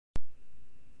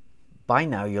By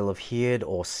now, you'll have heard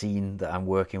or seen that I'm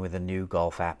working with a new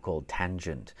golf app called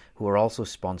Tangent, who are also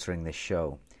sponsoring this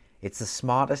show. It's the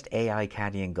smartest AI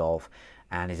caddy in golf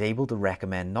and is able to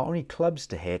recommend not only clubs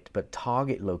to hit, but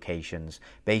target locations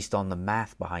based on the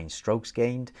math behind strokes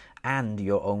gained and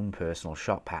your own personal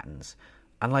shot patterns.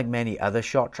 Unlike many other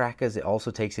shot trackers, it also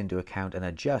takes into account and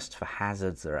adjusts for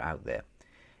hazards that are out there.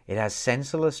 It has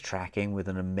sensorless tracking with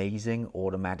an amazing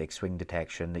automatic swing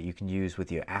detection that you can use with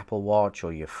your Apple Watch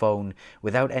or your phone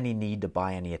without any need to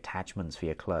buy any attachments for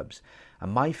your clubs.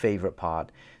 And my favorite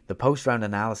part, the post-round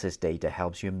analysis data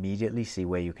helps you immediately see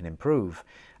where you can improve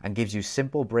and gives you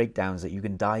simple breakdowns that you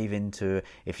can dive into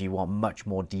if you want much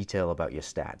more detail about your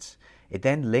stats. It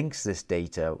then links this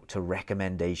data to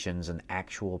recommendations and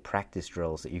actual practice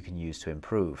drills that you can use to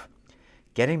improve.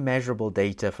 Getting measurable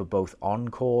data for both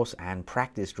on-course and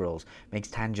practice drills makes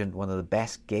Tangent one of the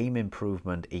best game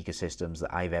improvement ecosystems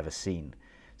that I've ever seen.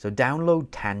 So download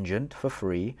Tangent for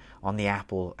free on the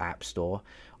Apple App Store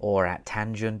or at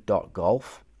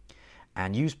tangent.golf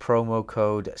and use promo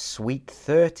code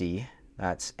SWEET30,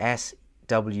 that's SWEET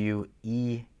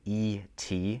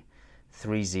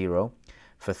 30,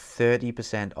 for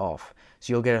 30% off.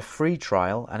 So you'll get a free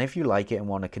trial, and if you like it and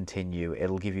want to continue,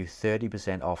 it'll give you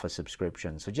 30% off a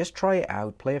subscription. So just try it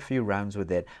out, play a few rounds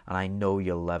with it, and I know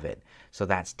you'll love it. So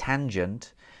that's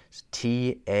Tangent,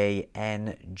 TANGENT,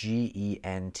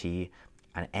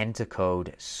 and enter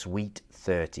code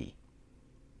SWEET30.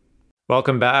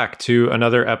 Welcome back to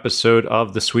another episode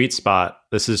of The Sweet Spot.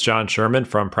 This is John Sherman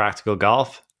from Practical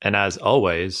Golf, and as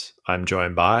always, I'm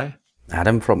joined by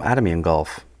Adam from Adamian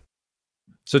Golf.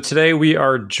 So today we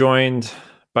are joined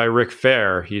by Rick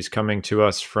Fehr. He's coming to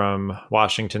us from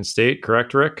Washington State,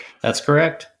 correct, Rick? That's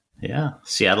correct. Yeah,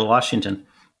 Seattle, Washington.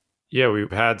 Yeah,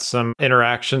 we've had some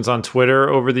interactions on Twitter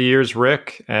over the years,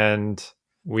 Rick, and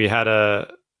we had an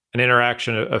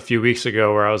interaction a few weeks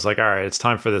ago where I was like, all right, it's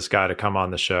time for this guy to come on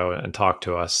the show and talk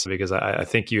to us, because I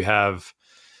think you have,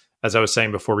 as I was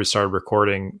saying before we started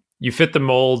recording, you fit the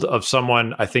mold of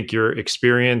someone. I think your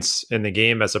experience in the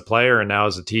game as a player and now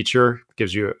as a teacher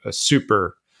gives you a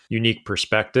super unique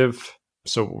perspective.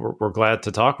 So we're glad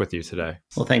to talk with you today.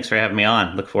 Well, thanks for having me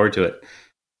on. Look forward to it.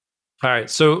 All right.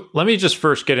 So let me just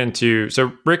first get into,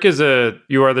 so Rick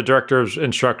you are the director of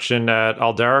instruction at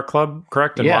Aldera Club,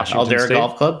 correct? In Washington Aldera State?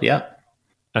 Golf Club. Yeah.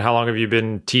 And how long have you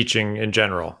been teaching in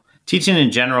general? Teaching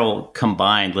in general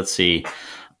combined, let's see,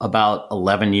 about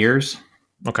 11 years.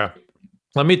 Okay.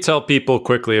 Let me tell people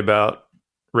quickly about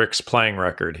Rick's playing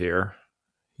record here.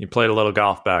 He played a little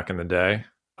golf back in the day.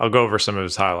 I'll go over some of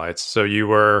his highlights. So you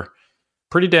were a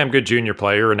pretty damn good junior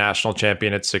player, a national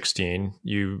champion at 16.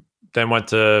 You then went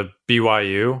to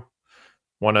BYU,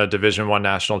 won a Division I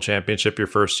national championship your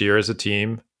first year as a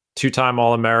team, two-time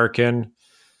All-American,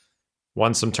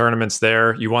 won some tournaments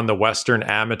there. You won the Western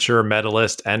Amateur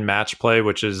Medalist and Match Play,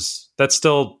 that's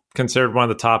still considered one of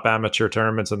the top amateur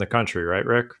tournaments in the country, right,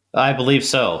 Rick? I believe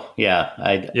so. Yeah.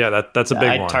 That's a big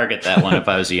one. I'd target that one if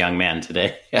I was a young man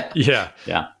today. Yeah.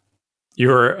 Yeah. You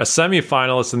were a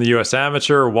semifinalist in the U.S.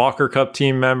 Amateur, Walker Cup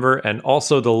team member, and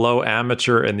also the low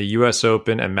amateur in the U.S.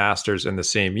 Open and Masters in the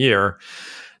same year.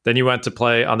 Then you went to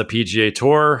play on the PGA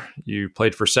Tour. You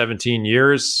played for 17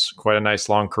 years, quite a nice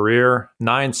long career,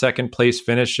 9 second place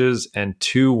finishes and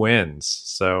 2 wins.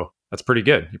 So that's pretty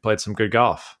good. You played some good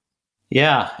golf.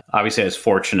 Yeah, obviously I was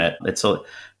fortunate. It's a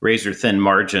razor thin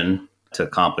margin to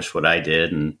accomplish what I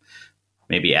did. And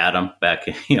maybe Adam back,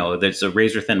 there's a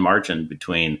razor thin margin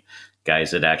between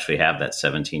guys that actually have that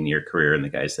 17-year career and the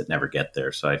guys that never get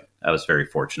there. So I was very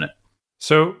fortunate.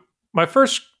 So my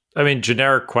first,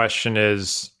 generic question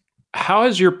is, how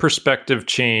has your perspective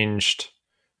changed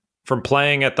from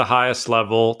playing at the highest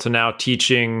level to now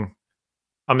teaching?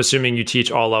 I'm assuming you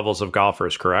teach all levels of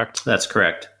golfers, correct? That's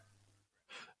correct.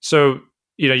 So,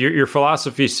 your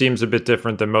philosophy seems a bit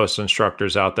different than most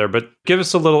instructors out there, but give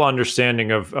us a little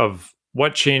understanding of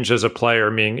what changed as a player,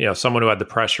 meaning, someone who had the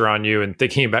pressure on you and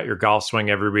thinking about your golf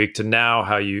swing every week to now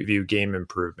how you view game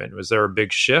improvement. Was there a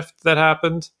big shift that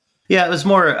happened? Yeah, it was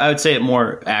I would say it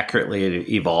more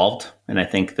accurately evolved. And I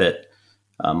think that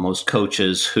most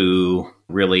coaches who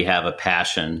really have a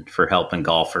passion for helping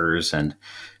golfers and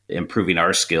improving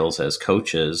our skills as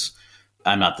coaches,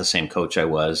 I'm not the same coach I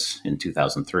was in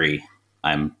 2003.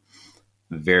 I'm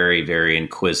very, very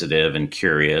inquisitive and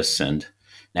curious. And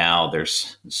now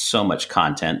there's so much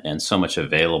content and so much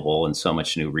available and so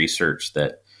much new research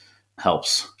that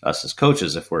helps us as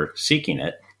coaches, if we're seeking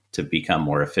it, to become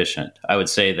more efficient. I would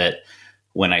say that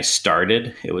when I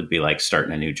started, it would be like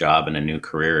starting a new job and a new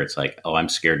career. It's like, oh, I'm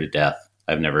scared to death.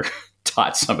 I've never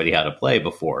taught somebody how to play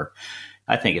before.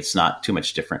 I think it's not too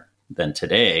much different than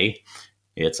today.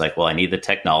 It's like, well, I need the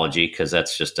technology because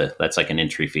that's like an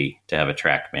entry fee to have a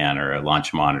TrackMan or a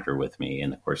launch monitor with me.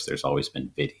 And of course, there's always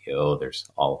been video.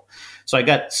 So I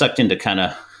got sucked into kind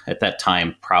of at that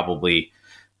time, probably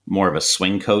more of a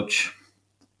swing coach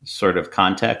sort of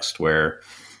context where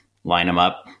line them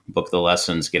up, book the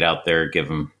lessons, get out there, give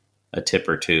them a tip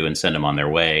or two and send them on their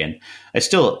way. And I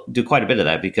still do quite a bit of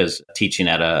that because teaching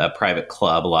at a private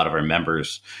club, a lot of our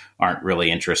members aren't really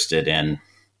interested in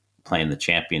playing the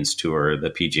Champions Tour,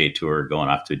 the PGA Tour, going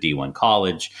off to a D1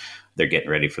 college. They're getting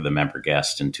ready for the member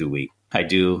guest in 2 weeks. I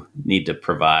do need to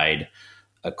provide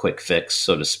a quick fix,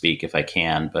 so to speak, if I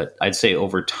can. But I'd say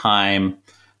over time,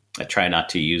 I try not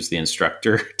to use the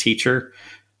instructor teacher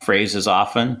phrase as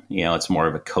often. It's more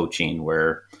of a coaching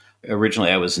where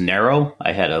originally I was narrow.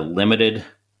 I had a limited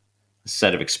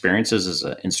set of experiences as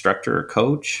an instructor or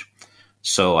coach.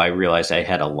 So I realized I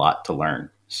had a lot to learn.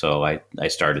 So I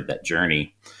started that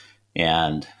journey.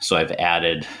 And so I've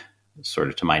added sort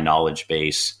of to my knowledge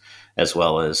base as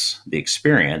well as the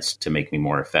experience to make me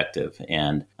more effective.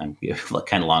 And I'm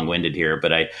kind of long-winded here,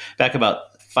 but back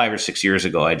about 5 or 6 years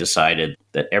ago, I decided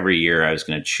that every year I was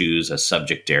going to choose a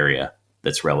subject area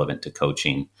that's relevant to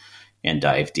coaching and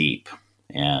dive deep.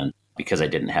 And because I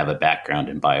didn't have a background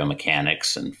in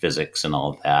biomechanics and physics and all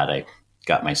of that, I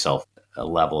got myself a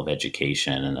level of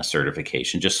education and a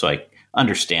certification just so I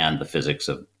understand the physics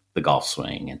of the golf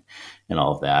swing and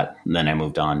all of that. And then I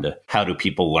moved on to how do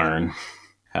people learn?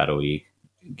 How do we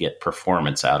get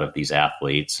performance out of these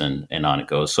athletes and on it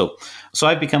goes. So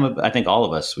I've become, I think all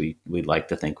of us, we'd like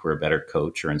to think we're a better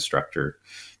coach or instructor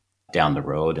down the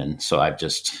road. And so I've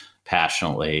just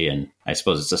passionately, and I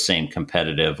suppose it's the same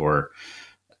competitive or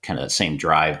kind of the same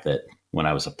drive that when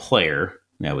I was a player,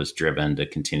 I was driven to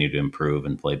continue to improve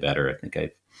and play better. I think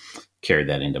I've carried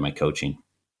that into my coaching.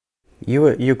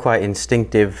 You're quite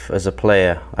instinctive as a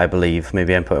player, I believe.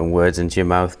 Maybe I'm putting words into your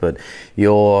mouth, but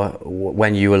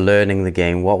when you were learning the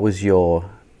game, what was your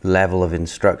level of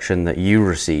instruction that you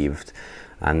received?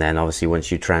 And then obviously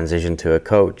once you transition to a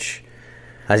coach,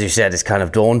 as you said, it's kind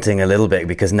of daunting a little bit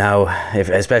because now,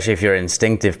 especially if you're an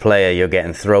instinctive player, you're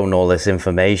getting thrown all this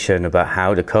information about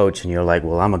how to coach and you're like,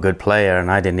 well, I'm a good player and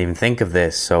I didn't even think of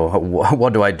this. So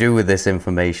what do I do with this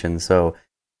information? So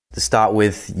to start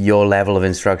with your level of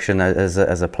instruction as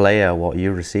a player, what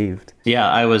you received. Yeah,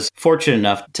 I was fortunate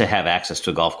enough to have access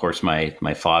to a golf course.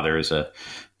 My father was an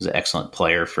excellent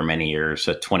player for many years,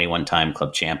 a 21-time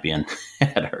club champion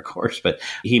at our course, but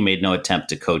he made no attempt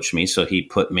to coach me. So he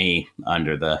put me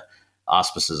under the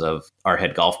auspices of our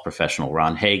head golf professional,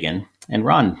 Ron Hagen. And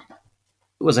Ron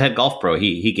was a head golf pro.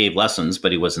 He gave lessons,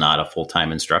 but he was not a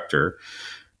full-time instructor.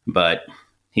 But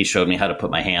he showed me how to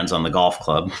put my hands on the golf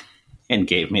club and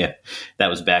gave me that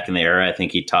was back in the era. I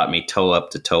think he taught me toe up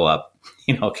to toe up,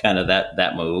 kind of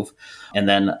that move. And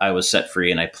then I was set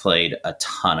free and I played a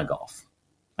ton of golf.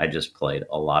 I just played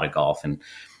a lot of golf and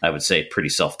I would say pretty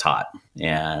self-taught.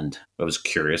 And I was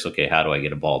curious, okay, how do I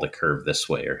get a ball to curve this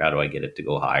way? Or how do I get it to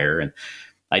go higher? And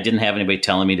I didn't have anybody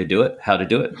telling me how to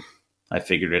do it. I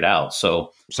figured it out.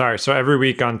 So every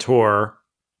week on tour,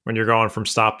 when you're going from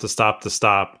stop to stop to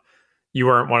stop, you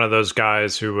weren't one of those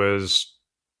guys who was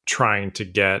trying to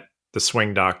get the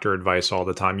swing doctor advice all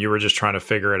the time. You were just trying to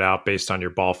figure it out based on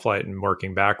your ball flight and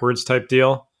working backwards type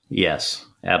deal? Yes,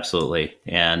 absolutely.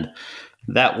 And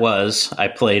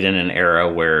I played in an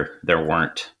era where there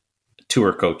weren't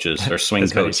tour coaches or swing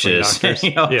coaches.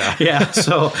 Swing yeah.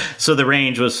 So the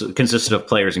range consisted of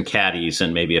players and caddies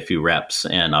and maybe a few reps.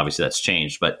 And obviously that's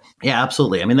changed. But yeah,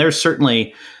 absolutely. I mean, there's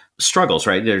certainly struggles,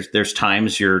 right? There's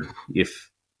times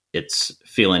if it's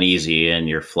feeling easy and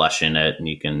you're flushing it and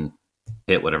you can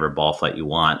hit whatever ball flight you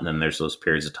want. And then there's those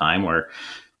periods of time where,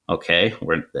 okay,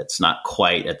 that's not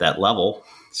quite at that level.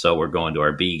 So we're going to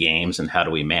our B games and how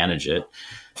do we manage it?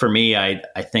 For me, I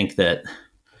think that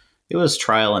it was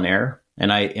trial and error.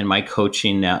 And in my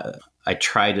coaching now, I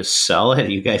try to sell it.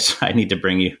 You guys, I need to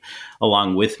bring you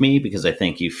along with me because I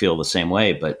think you feel the same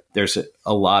way. But there's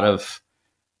a lot of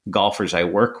golfers I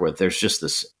work with, there's just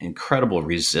this incredible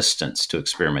resistance to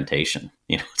experimentation.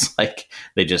 It's like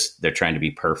they're trying to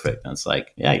be perfect. And it's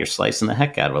like, yeah, you're slicing the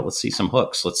heck out of it. Let's see some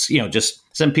hooks. Let's, just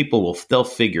some people they'll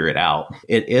figure it out.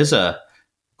 It is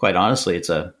quite honestly,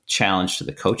 it's a challenge to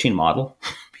the coaching model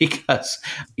because,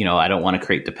 I don't want to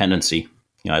create dependency.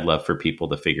 I'd love for people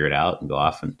to figure it out and go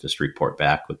off and just report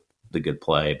back with the good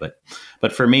play.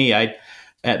 But for me,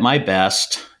 at my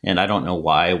best, and I don't know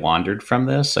why I wandered from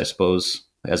this, I suppose,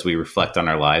 as we reflect on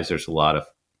our lives, there's a lot of,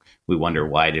 we wonder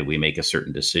why did we make a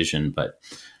certain decision.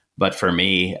 But for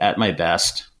me, at my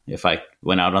best, if I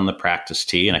went out on the practice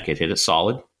tee and I could hit it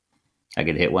solid, I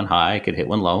could hit one high, I could hit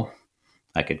one low,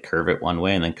 I could curve it one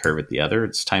way and then curve it the other.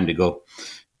 It's time to go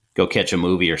catch a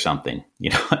movie or something.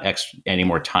 Any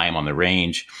more time on the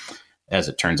range, as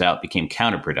it turns out, became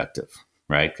counterproductive,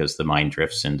 right? Because the mind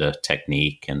drifts into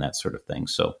technique and that sort of thing.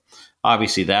 So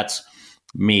obviously that's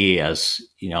me as,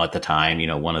 at the time,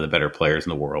 one of the better players in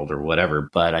the world or whatever.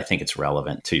 But I think it's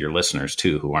relevant to your listeners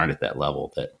too, who aren't at that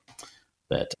level,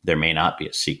 that there may not be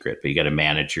a secret, but you got to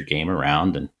manage your game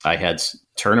around. And I had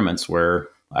tournaments where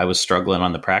I was struggling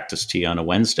on the practice tee on a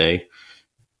Wednesday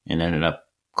and ended up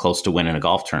close to winning a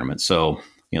golf tournament. So,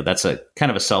 that's a kind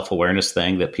of a self-awareness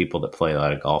thing that people that play a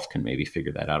lot of golf can maybe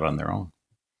figure that out on their own.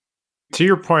 To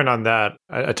your point on that,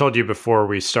 I told you before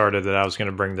we started that I was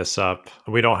going to bring this up.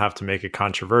 We don't have to make it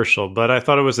controversial, but I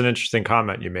thought it was an interesting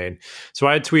comment you made. So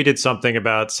I had tweeted something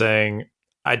about saying,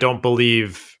 I don't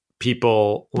believe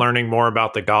people learning more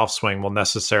about the golf swing will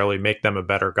necessarily make them a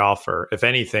better golfer. If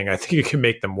anything, I think it can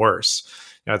make them worse.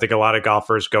 I think a lot of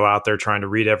golfers go out there trying to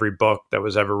read every book that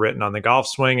was ever written on the golf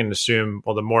swing and assume,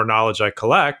 well, the more knowledge I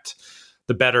collect,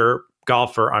 the better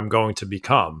golfer I'm going to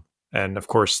become. And of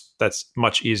course, that's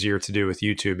much easier to do with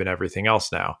YouTube and everything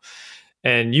else now.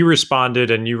 And you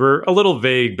responded, and you were a little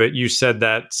vague, but you said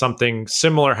that something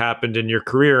similar happened in your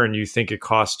career and you think it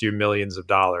cost you millions of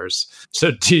dollars. So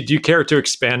do you care to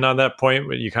expand on that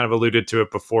point? You kind of alluded to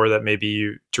it before, that maybe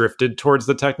you drifted towards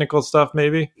the technical stuff,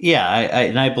 maybe? Yeah,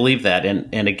 I believe that.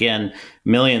 And again,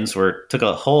 millions took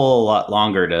a whole lot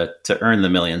longer to earn the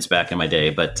millions back in my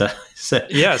day. But so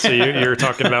you're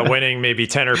talking about winning maybe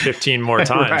 10 or 15 more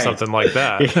times, right. Something like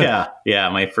that. Yeah.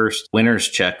 My first winner's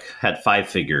check had 5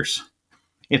 figures.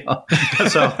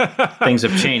 So things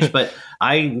have changed, but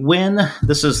I win.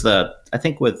 This is I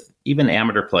think with even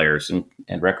amateur players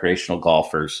and recreational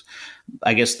golfers,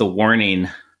 I guess the warning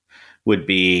would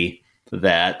be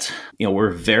that, we're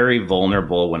very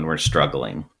vulnerable when we're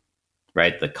struggling,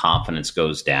 right? The confidence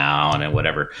goes down and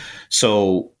whatever.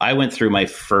 So I went through my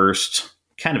first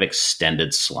kind of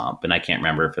extended slump, and I can't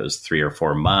remember if it was 3 or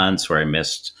 4 months where I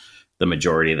missed the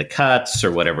majority of the cuts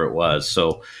or whatever it was.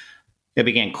 So I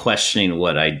began questioning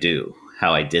what I do,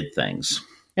 how I did things.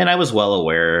 And I was well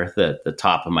aware that the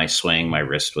top of my swing, my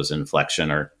wrist was in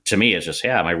flexion, or to me, it's just,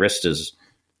 my wrist is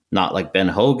not like Ben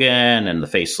Hogan and the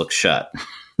face looks shut.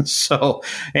 So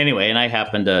anyway, and I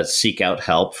happened to seek out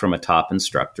help from a top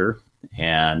instructor,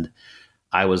 and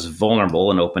I was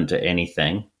vulnerable and open to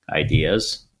anything,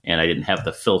 ideas, and I didn't have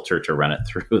the filter to run it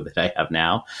through that I have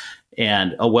now.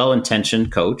 And a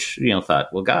well-intentioned coach, thought,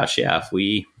 well, gosh, if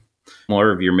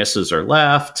more of your misses are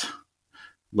left,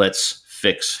 let's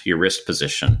fix your wrist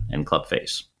position and club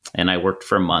face. And I worked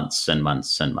for months and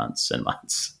months and months and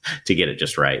months to get it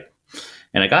just right.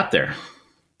 And I got there.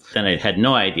 Then I had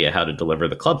no idea how to deliver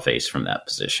the club face from that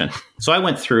position. So I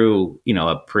went through,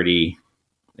 a pretty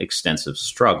extensive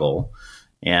struggle,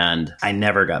 and I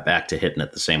never got back to hitting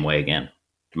it the same way again.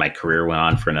 My career went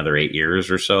on for another 8 years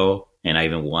or so, and I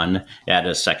even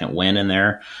added a second win in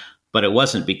there. But it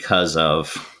wasn't because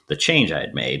of the change I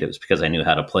had made. It was because I knew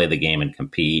how to play the game and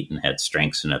compete and had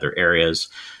strengths in other areas.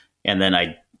 And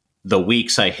then the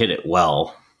weeks I hit it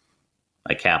well,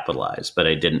 I capitalized, but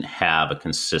I didn't have a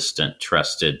consistent,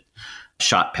 trusted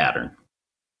shot pattern.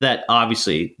 That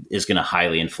obviously is going to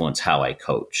highly influence how I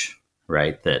coach,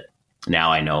 right? That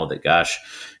now I know that, gosh,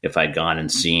 if I'd gone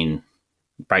and seen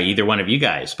probably either one of you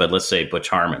guys, but let's say Butch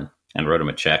Harmon, and wrote him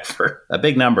a check for a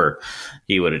big number,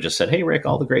 he would have just said, hey, Rick,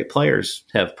 all the great players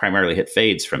have primarily hit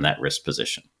fades from that wrist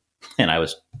position. And I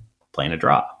was playing a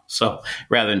draw. So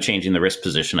rather than changing the wrist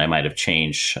position, I might have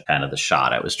changed kind of the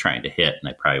shot I was trying to hit, and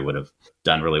I probably would have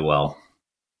done really well.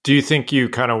 Do you think you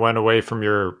kind of went away from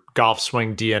your golf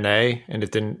swing DNA and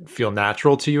it didn't feel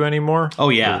natural to you anymore? Oh,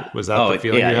 yeah. Was that the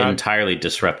feeling you had? It entirely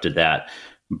disrupted that.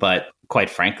 But quite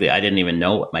frankly, I didn't even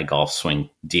know what my golf swing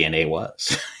DNA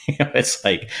was. It's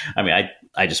like,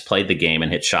 I just played the game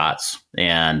and hit shots.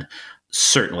 And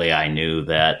certainly I knew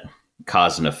that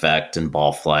cause and effect and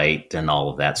ball flight and all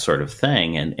of that sort of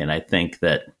thing. And I think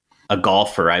that a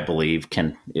golfer, I believe,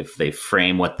 can, if they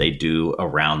frame what they do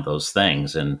around those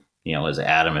things. And, as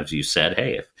Adam, as you said,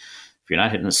 hey, if you're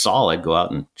not hitting a solid, go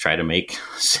out and try to make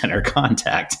center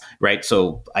contact, right?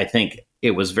 So I think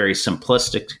it was very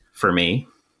simplistic for me.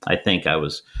 I think I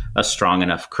was a strong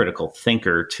enough critical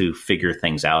thinker to figure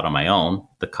things out on my own,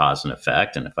 the cause and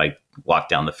effect. And if I walk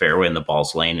down the fairway and the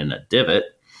ball's laying in a divot,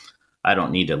 I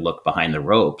don't need to look behind the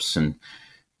ropes and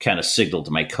kind of signal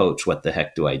to my coach, what the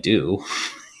heck do I do?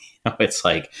 It's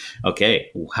like,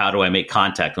 okay, how do I make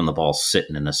contact when the ball's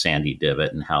sitting in a sandy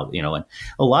divot? And how, and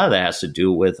a lot of that has to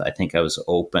do with, I think I was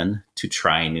open to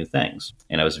trying new things.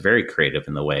 And I was very creative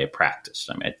in the way I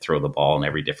practiced. I'd throw the ball in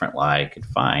every different lie I could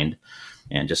find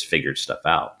and just figured stuff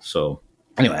out. So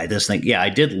anyway, I just think, I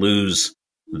did lose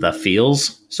the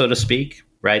feels, so to speak,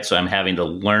 right? So I'm having to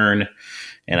learn.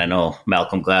 And I know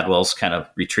Malcolm Gladwell's kind of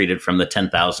retreated from the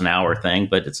 10,000 hour thing,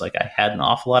 but it's like I had an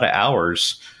awful lot of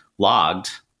hours logged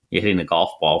hitting a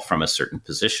golf ball from a certain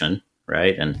position,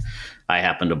 right? And I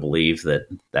happen to believe that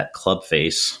that club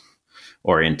face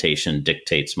orientation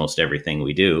dictates most everything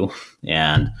we do.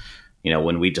 And,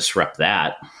 when we disrupt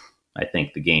that, I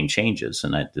think the game changes.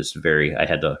 And I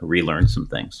had to relearn some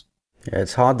things. Yeah,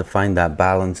 it's hard to find that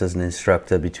balance as an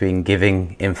instructor between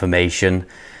giving information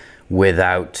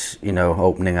without,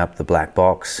 opening up the black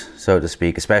box, so to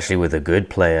speak, especially with a good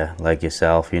player like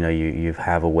yourself. You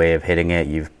have a way of hitting it.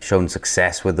 You've shown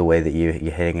success with the way that you're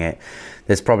hitting it.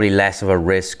 There's probably less of a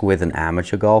risk with an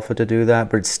amateur golfer to do that,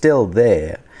 but it's still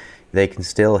there. They can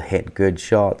still hit good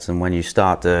shots. And when you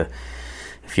start to,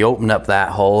 if you open up that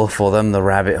hole for them, the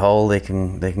rabbit hole, they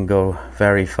can go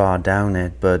very far down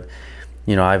it. But,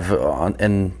 I've,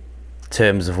 in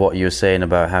terms of what you were saying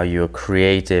about how you're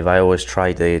creative, I always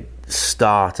try to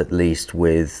start at least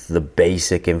with the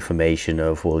basic information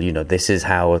of, this is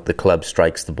how the club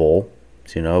strikes the ball.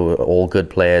 So, all good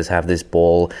players have this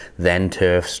ball, then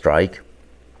turf strike.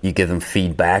 You give them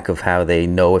feedback of how they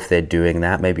know if they're doing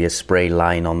that, maybe a spray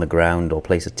line on the ground or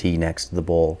place a tee next to the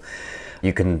ball.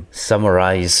 You can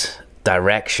summarize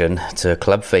direction to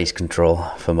club face control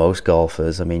for most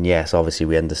golfers. I mean, yes, obviously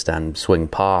we understand swing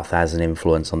path has an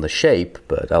influence on the shape,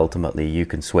 but ultimately you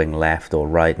can swing left or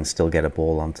right and still get a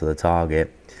ball onto the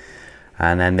target.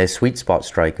 And then there's sweet spot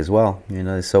strike as well.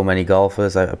 There's so many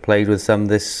golfers. I played with some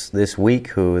this week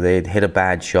who they'd hit a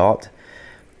bad shot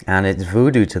and it's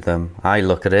voodoo to them. I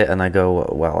look at it and I go,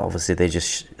 well, obviously they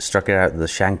just struck it out of the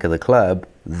shank of the club.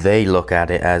 They look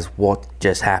at it as what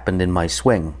just happened in my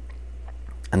swing.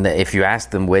 And if you ask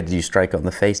them, where did you strike on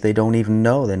the face, they don't even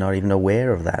know. They're not even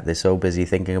aware of that. They're so busy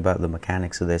thinking about the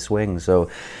mechanics of their swing. So,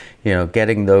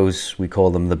 getting those, we call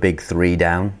them the big three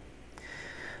down.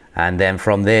 And then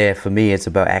from there, for me, it's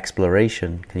about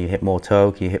exploration. Can you hit more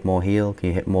toe? Can you hit more heel? Can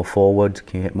you hit more forward?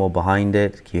 Can you hit more behind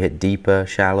it? Can you hit deeper,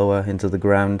 shallower into the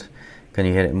ground? Can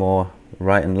you hit it more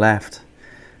right and left?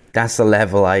 That's the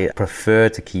level I prefer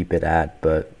to keep it at.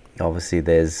 But obviously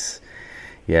there's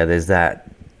that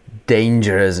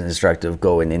danger as an instructor of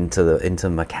going into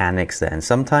mechanics there. And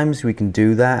sometimes we can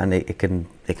do that and it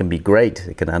can be great.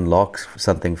 It can unlock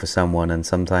something for someone, and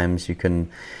sometimes you can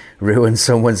ruin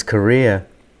someone's career.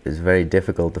 It's very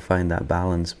difficult to find that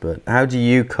balance. But how do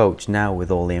you coach now with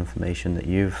all the information that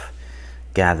you've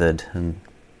gathered? And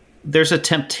there's a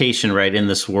temptation, right, in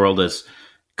this world as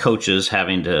coaches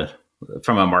having to,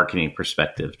 from a marketing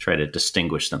perspective, try to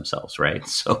distinguish themselves, right?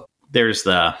 So there's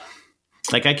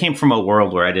I came from a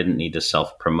world where I didn't need to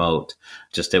self-promote.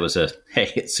 Just it was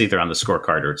hey, it's either on the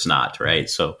scorecard or it's not, right?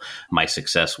 So my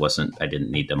success I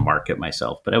didn't need to market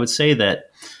myself. But I would say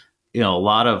that, a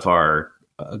lot of our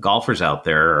golfers out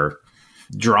there are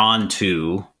drawn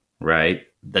to, right,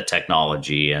 the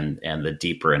technology and the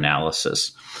deeper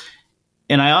analysis.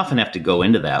 And I often have to go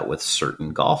into that with certain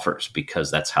golfers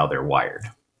because that's how they're wired.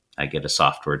 I get a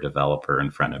software developer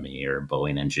in front of me or a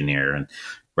Boeing engineer, and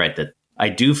right, that I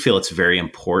do feel it's very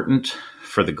important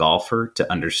for the golfer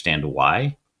to understand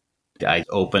why. I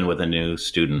open with a new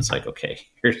student. It's like, okay,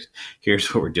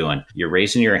 here's what we're doing. You're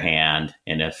raising your hand,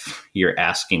 and if you're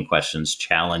asking questions,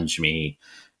 challenge me,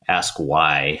 ask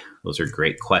why. Those are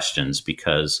great questions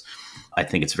because I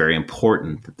think it's very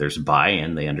important that there's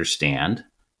buy-in, they understand,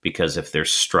 because if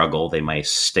there's struggle, they might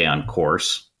stay on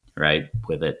course, right,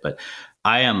 with it. But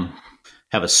I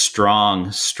have a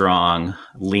strong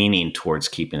leaning towards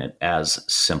keeping it as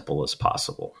simple as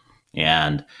possible.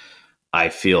 And I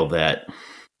feel that,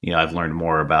 I've learned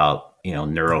more about,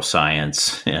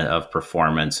 neuroscience of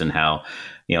performance and how,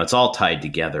 it's all tied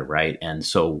together, right? And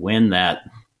so when that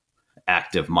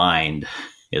active mind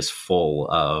is full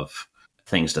of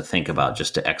things to think about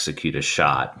just to execute a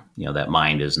shot, that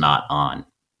mind is not on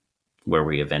where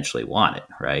we eventually want it,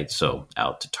 right? So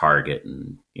out to target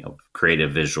and,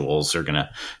 creative visuals are going to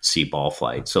see ball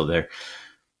flight.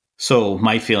 So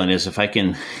my feeling is if I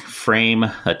can frame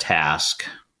a task,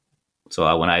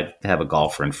 so when I have a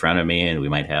golfer in front of me and we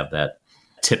might have that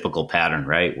typical pattern,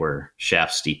 right, where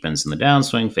shaft steepens in the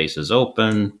downswing, face is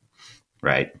open,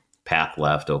 right, path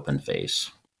left, open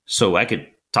face. So I could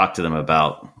talk to them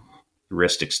about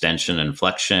wrist extension and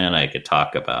flexion. I could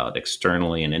talk about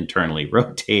externally and internally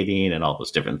rotating and all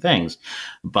those different things.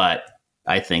 But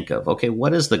I think of, okay,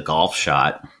 what is the golf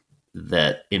shot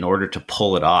that in order to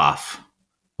pull it off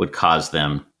would cause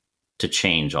them to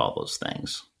change all those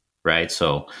things, right?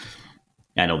 So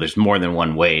I know there's more than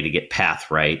one way to get path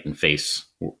right and face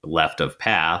left of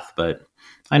path, but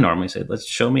I normally say, let's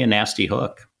show me a nasty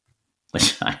hook.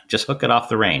 Just hook it off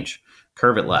the range,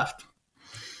 curve it left.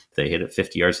 If they hit it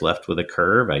 50 yards left with a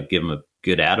curve, I'd give them a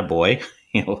good attaboy,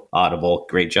 audible,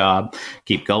 great job,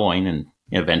 keep going, and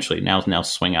eventually now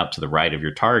swing out to the right of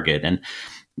your target. And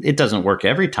it doesn't work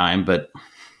every time, but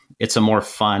it's a more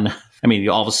fun. I mean,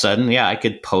 all of a sudden, I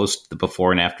could post the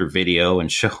before and after video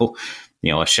and show,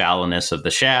 a shallowness of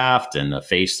the shaft and a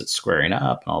face that's squaring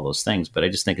up and all those things. But I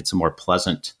just think it's a more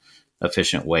pleasant,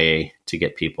 efficient way to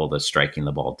get people to striking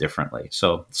the ball differently.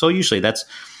 So usually that's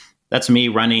me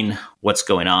running what's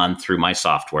going on through my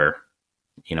software,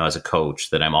 as a coach,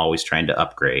 that I'm always trying to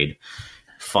upgrade,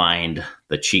 find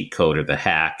the cheat code or the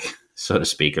hack, so to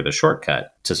speak, or the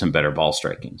shortcut to some better ball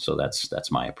striking. So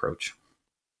that's my approach.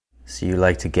 So you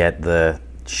like to get the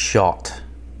shot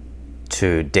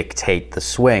to dictate the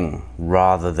swing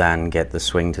rather than get the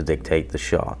swing to dictate the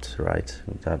shot, right?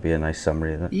 Would that be a nice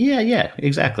summary of it? Yeah,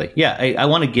 exactly. Yeah, I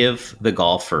want to give the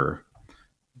golfer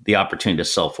the opportunity to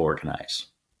self-organize.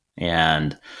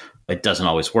 And it doesn't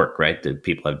always work, right?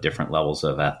 People have different levels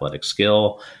of athletic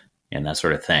skill and that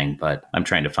sort of thing. But I'm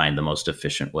trying to find the most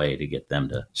efficient way to get them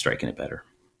to striking it better.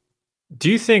 Do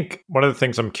you think, one of the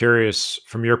things I'm curious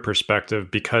from your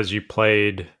perspective, because you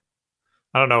played,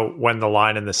 I don't know when the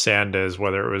line in the sand is,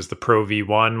 whether it was the Pro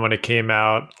V1 when it came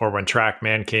out or when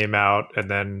TrackMan came out,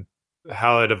 and then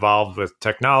how it evolved with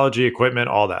technology, equipment,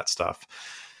 all that stuff.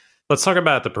 Let's talk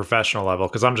about the professional level,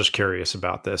 because I'm just curious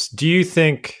about this.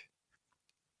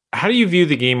 How do you view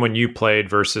the game when you played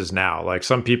versus now? Like,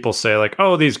 some people say like,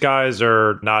 oh, these guys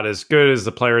are not as good as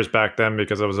the players back then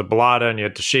because it was a balata and you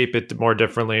had to shape it more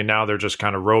differently. And now they're just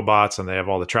kind of robots and they have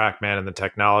all the TrackMan and the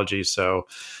technology. So,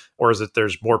 or is it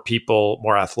there's more people,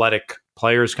 more athletic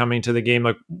players coming to the game?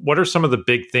 Like, what are some of the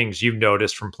big things you've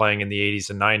noticed from playing in the 80s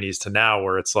and 90s to now,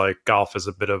 where it's like golf is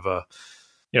a bit of a,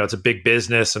 it's a big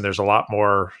business and there's a lot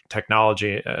more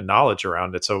technology and knowledge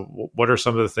around it. So what are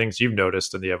some of the things you've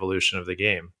noticed in the evolution of the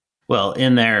game? Well,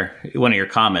 in there, one of your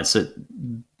comments, that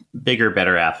bigger,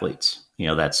 better athletes,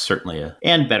 that's certainly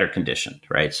and better conditioned,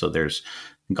 right? So there's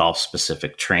golf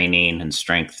specific training and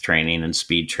strength training and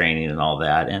speed training and all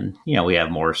that. And, we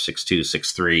have more 6'2",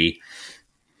 6'3",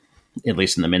 at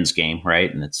least in the men's game,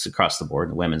 right? And it's across the board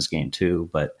in the women's game too.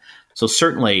 But so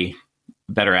certainly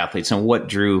better athletes. And what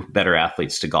drew better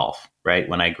athletes to golf, right?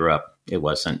 When I grew up, it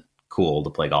wasn't cool to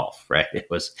play golf, right? It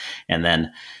was, and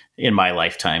then in my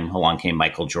lifetime, along came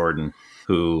Michael Jordan,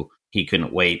 who he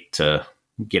couldn't wait to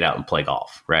get out and play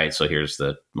golf, right? So here's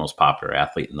the most popular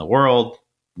athlete in the world,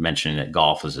 mentioning that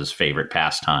golf is his favorite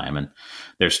pastime. And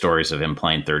there's stories of him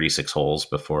playing 36 holes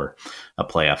before a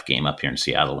playoff game up here in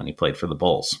Seattle when he played for the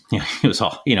Bulls. It was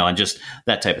all, and just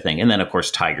that type of thing. And then, of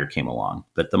course, Tiger came along.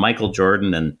 But the Michael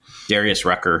Jordan and Darius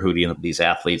Rucker, who these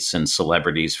athletes and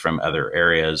celebrities from other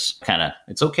areas,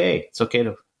 it's okay. It's okay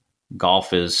to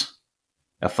golf is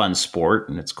a fun sport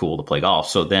and it's cool to play golf.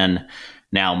 So then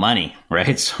now money,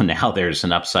 right? So now there's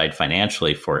an upside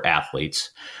financially for athletes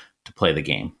to play the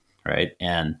game, right?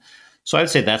 And so I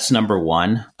would say that's number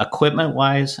one. Equipment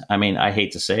wise, I mean, I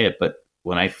hate to say it, but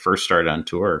when I first started on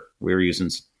tour, we were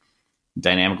using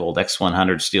dynamic old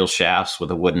X100 steel shafts with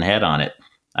a wooden head on it.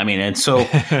 I mean, and so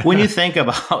when you think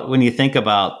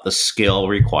about the skill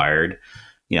required,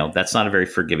 that's not a very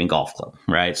forgiving golf club,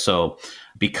 right? So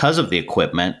because of the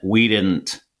equipment, we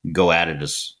didn't go at it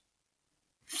as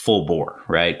full bore,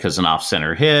 right? Because an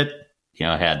off-center hit,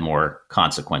 had more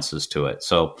consequences to it.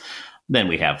 So then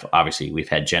we've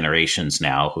had generations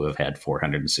now who have had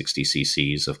 460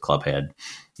 cc's of club head,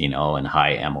 and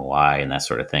high MOI and that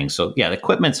sort of thing. So yeah, the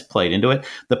equipment's played into it.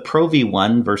 The Pro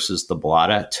V1 versus the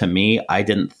Balata, to me, I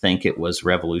didn't think it was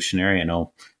revolutionary. I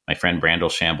know my friend Brandel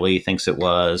Chambly thinks it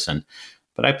was,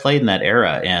 but I played in that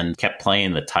era and kept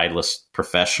playing the Titleist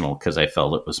Professional because I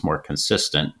felt it was more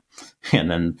consistent.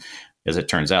 And then, as it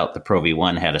turns out, the Pro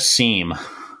V1 had a seam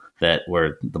that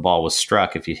where the ball was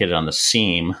struck. If you hit it on the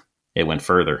seam, it went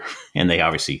further. And they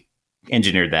obviously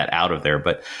engineered that out of there.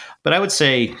 But I would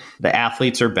say the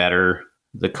athletes are better.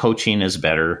 The coaching is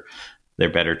better. They're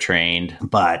better trained.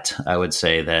 But I would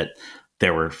say that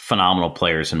there were phenomenal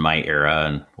players in my era,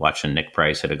 and watching Nick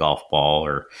Price hit a golf ball,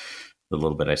 or the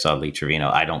little bit I saw Lee Trevino,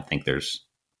 I don't think there's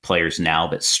players now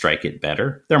that strike it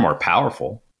better. They're more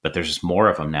powerful, but there's just more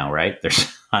of them now, right?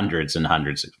 There's hundreds and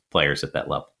hundreds of players at that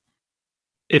level.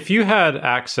 If you had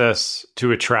access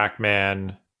to a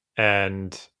TrackMan,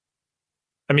 and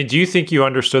I mean, do you think you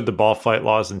understood the ball flight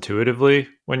laws intuitively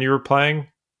when you were playing?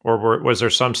 Or was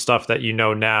there some stuff that you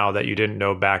know now that you didn't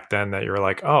know back then that you were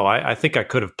like, oh, I think I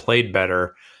could have played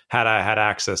better had I had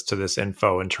access to this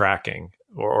info and tracking?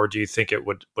 or do you think it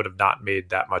would have not made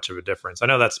that much of a difference? I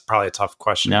know that's probably a tough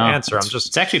question to answer.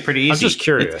 It's actually pretty easy. I'm just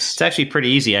curious. It's actually pretty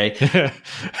easy.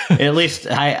 At least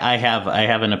I have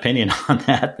an opinion on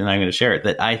that, and I'm going to share it.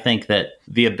 That I think that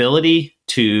the ability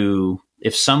to,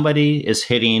 if somebody is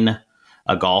hitting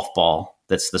a golf ball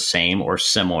that's the same or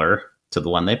similar to the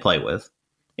one they play with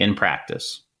in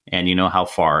practice, and you know how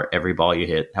far every ball you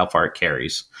hit, how far it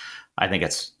carries, I think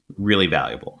it's really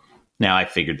valuable. Now, I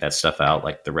figured that stuff out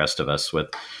like the rest of us with,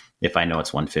 if I know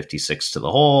it's 156 to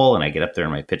the hole and I get up there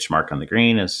and my pitch mark on the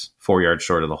green is 4 yards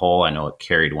short of the hole, I know it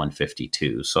carried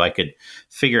 152. So I could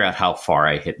figure out how far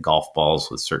I hit golf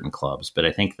balls with certain clubs. But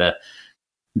I think that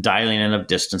dialing in of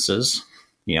distances,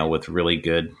 with really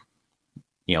good,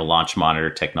 launch monitor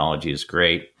technology is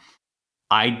great.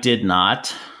 I did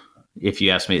not, if you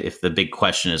ask me, if the big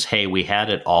question is, hey, we had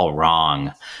it all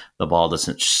wrong. The ball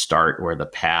doesn't start where the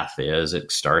path is.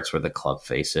 It starts where the club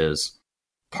face is.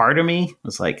 Part of me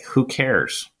was like, who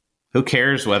cares? Who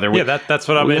cares whether we... Yeah, that's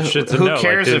what I'm interested to know. Who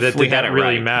cares if we had it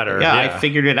really right? matter? Yeah, I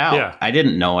figured it out. Yeah. I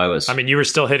didn't know I was... I mean, you were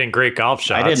still hitting great golf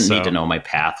shots. I didn't need to know my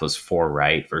path was 4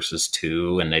 right versus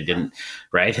 2, and I didn't...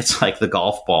 Right? It's like the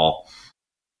golf ball.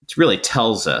 It really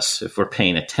tells us, if we're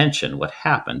paying attention, what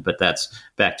happened. But that's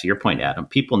back to your point, Adam.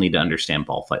 People need to understand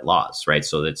ball flight laws, right?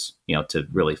 So that's, to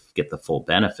really get the full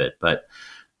benefit. But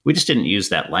we just didn't use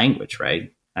that language,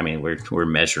 right? I mean, we're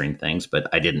measuring things, but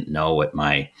I didn't know what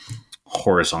my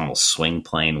horizontal swing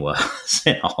plane was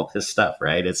and all this stuff,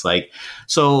 right? It's like,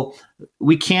 so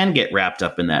we can get wrapped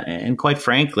up in that. And quite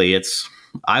frankly,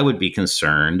 I would be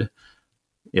concerned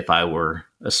if I were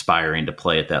aspiring to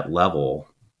play at that level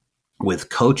with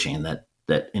coaching that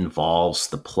involves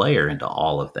the player into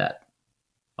all of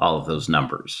those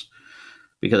numbers,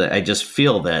 because I just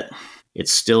feel that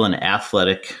it's still an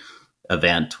athletic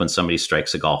event when somebody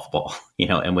strikes a golf ball,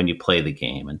 and when you play the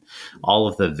game, and all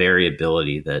of the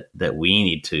variability that we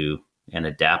need to, and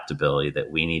adaptability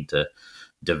that we need to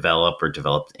develop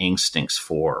instincts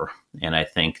for. And I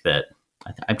think that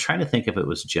I'm trying to think if it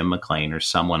was Jim McLean or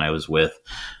someone I was with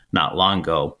not long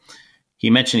ago. He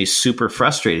mentioned he's super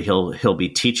frustrated. He'll be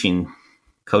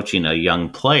coaching a young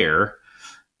player,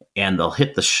 and they'll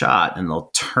hit the shot and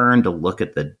they'll turn to look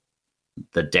at the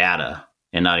data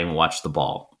and not even watch the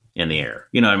ball in the air.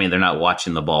 You know what I mean? They're not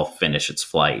watching the ball finish its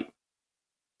flight.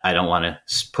 I don't want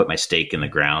to put my stake in the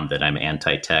ground that I'm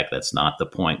anti-tech. That's not the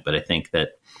point. But I think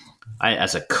that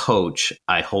as a coach,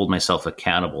 I hold myself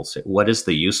accountable to what is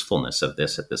the usefulness of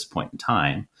this at this point in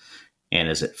time? And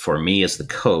is it for me as the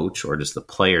coach, or does the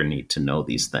player need to know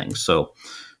these things? So,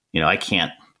 I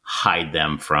can't hide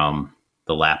them from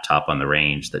the laptop on the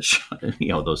range that,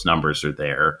 those numbers are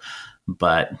there.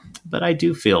 But I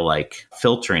do feel like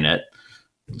filtering it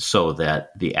so that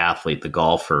the athlete, the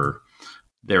golfer,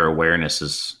 their awareness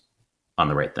is on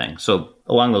the right thing. So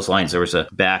along those lines, there was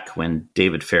back when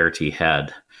David Fehr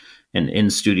had an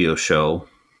in-studio show.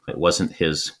 It wasn't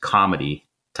his comedy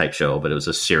type show, but it was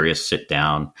a serious sit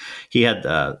down. He had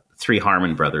 3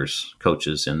 Harmon brothers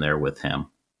coaches in there with him,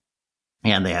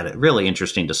 and they had a really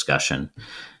interesting discussion.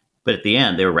 But at the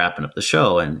end, they were wrapping up the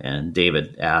show, and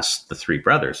David asked the 3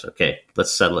 brothers, okay,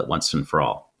 let's settle it once and for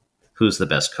all. Who's the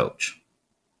best coach?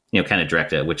 Kind of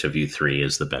directed at which of you 3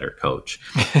 is the better coach.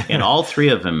 And all 3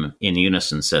 of them in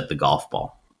unison said the golf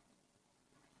ball.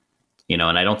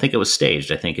 And I don't think it was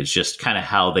staged. I think it's just kind of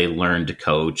how they learned to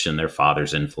coach and their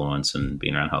father's influence and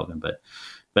being around Hogan. But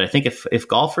I think if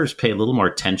golfers pay a little more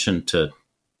attention to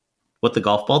what the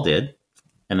golf ball did,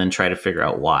 and then try to figure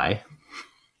out why,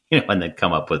 and then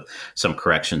come up with some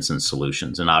corrections and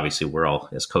solutions. And obviously we're all,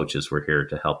 as coaches, we're here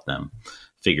to help them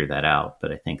figure that out.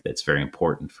 But I think that's very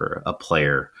important for a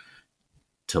player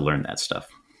to learn that stuff.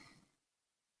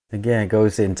 Again, it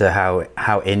goes into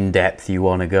how in-depth you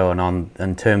want to go. And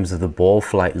in terms of the ball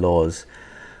flight laws,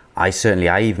 I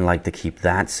even like to keep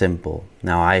that simple.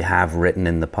 Now, I have written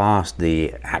in the past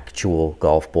the actual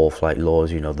golf ball flight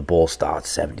laws, the ball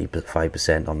starts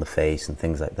 75% on the face and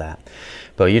things like that.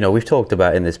 But, we've talked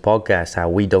about in this podcast how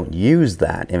we don't use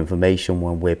that information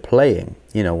when we're playing.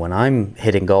 When I'm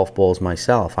hitting golf balls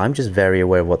myself, I'm just very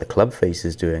aware of what the club face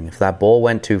is doing. If that ball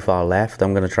went too far left,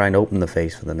 I'm going to try and open the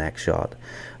face for the next shot,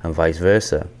 and vice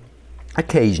versa.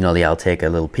 Occasionally I'll take a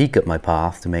little peek at my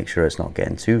path to make sure it's not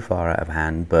getting too far out of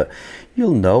hand, but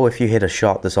you'll know if you hit a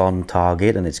shot that's on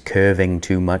target and it's curving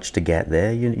too much to get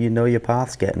there, you know your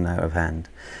path's getting out of hand.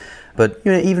 But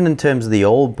even in terms of the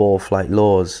old ball flight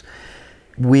laws,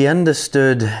 we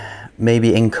understood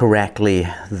maybe incorrectly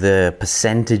the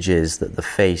percentages that the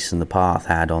face and the path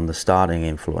had on the starting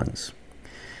influence.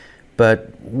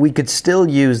 But we could still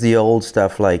use the old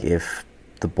stuff, like if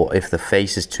the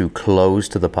face is too close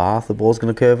to the path, the ball's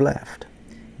going to curve left.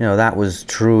 that was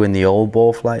true in the old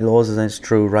ball flight laws, and it's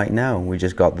true right now. We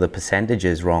just got the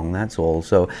percentages wrong, that's all.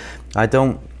 So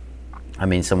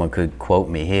someone could quote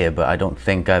me here, but I don't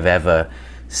think I've ever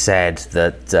said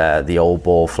that the old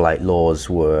ball flight laws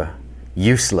were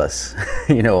useless,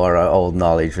 or our old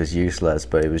knowledge was useless,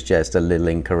 but it was just a little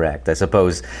incorrect. I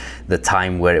suppose the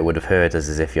time where it would have hurt us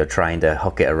is if you're trying to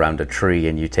hook it around a tree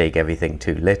and you take everything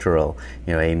too literal,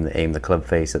 aim the club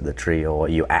face at the tree, or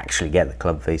you actually get the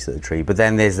club face at the tree. But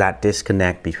then there's that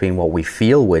disconnect between what we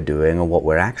feel we're doing and what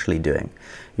we're actually doing.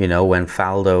 When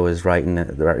Faldo is writing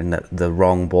the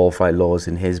wrong ball flight laws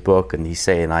in his book, and he's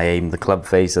saying, I aim the club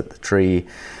face at the tree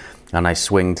and I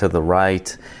swing to the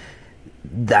right,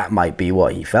 that might be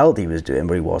what he felt he was doing,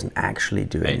 but he wasn't actually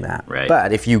doing that. Right.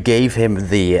 But if you gave him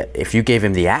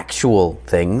the actual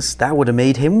things, that would have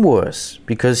made him worse,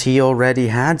 because he already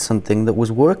had something that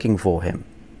was working for him.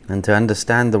 And to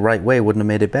understand the right way wouldn't have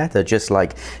made it better. Just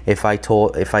like if I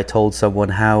told someone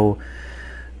how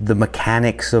the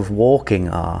mechanics of walking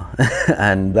are,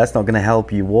 and that's not going to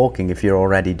help you walking if you're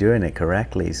already doing it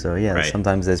correctly. So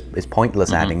sometimes it's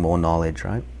pointless adding more knowledge,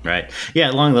 right? Right. Yeah,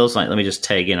 along those lines, let me just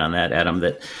tag in on that, Adam.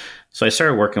 So I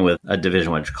started working with a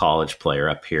Division I college player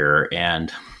up here and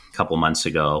a couple months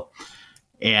ago,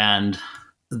 and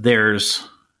there's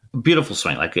a beautiful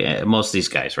swing. Like most of these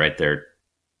guys, right? They're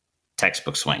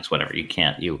textbook swings, whatever.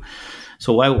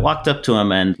 So I walked up to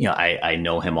him, and I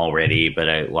know him already, but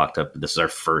I walked up. This is our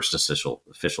first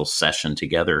official session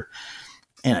together,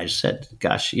 and I just said,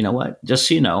 "Gosh, you know what? Just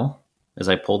so you know," as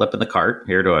I pulled up in the cart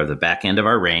here to the back end of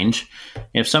our range, and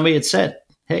if somebody had said,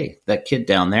 "Hey, that kid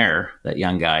down there, that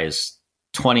young guy is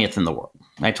 20th in the world,"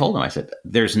 I told him, I said,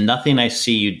 "There's nothing I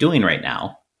see you doing right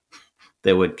now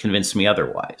that would convince me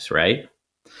otherwise, right?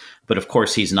 But of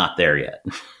course, he's not there yet.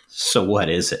 So what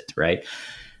is it, right?"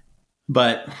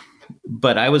 But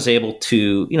I was able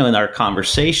to, in our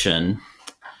conversation,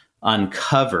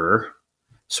 uncover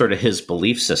sort of his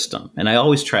belief system. And I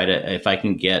always try to, if I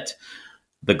can get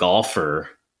the golfer,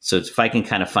 so if I can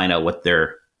kind of find out what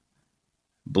their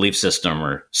belief system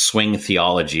or swing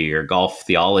theology or golf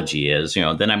theology is, then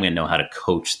I'm going to know how to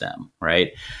coach them,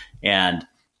 right? And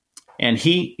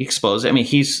he exposed,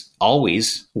 he's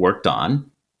always worked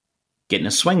on getting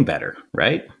his swing better,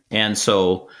 right? And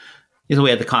so we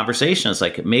had the conversation. It's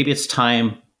like, maybe it's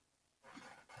time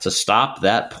to stop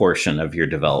that portion of your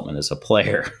development as a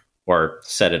player or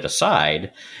set it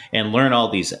aside and learn all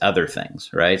these other things,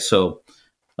 right? So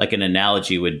like an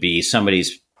analogy would be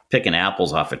somebody's picking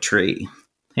apples off a tree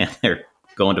and they're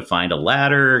going to find a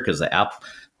ladder because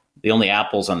the only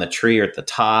apples on the tree are at the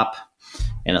top.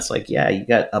 And it's like, yeah, you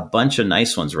got a bunch of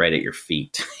nice ones right at your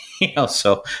feet.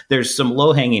 So there's some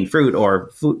low-hanging fruit or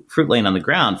fruit laying on the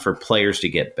ground for players to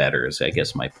get better, is I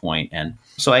guess my point. And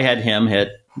so I had him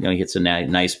hit, he hits a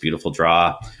nice, beautiful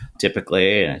draw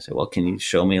typically. And I said, well, can you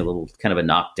show me a little kind of a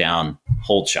knockdown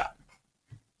hold shot?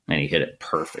 And he hit it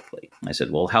perfectly. I said,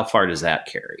 well, how far does that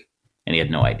carry? And he had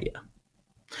no idea.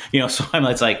 So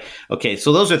it's like, okay,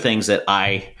 so those are things that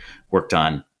I worked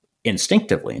on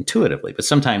instinctively, intuitively, but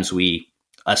sometimes we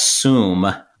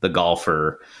assume the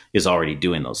golfer is already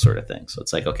doing those sort of things. So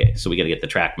it's like, okay, so we got to get the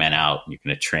TrackMan out. And you're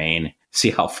going to train, see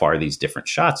how far these different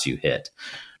shots you hit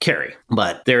carry.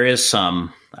 But there is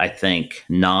some, I think,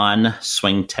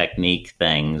 non-swing technique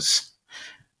things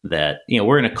that,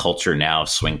 we're in a culture now of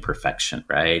swing perfection,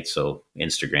 right? So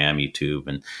Instagram,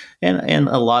 YouTube, and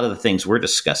a lot of the things we're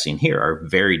discussing here are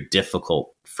very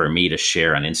difficult for me to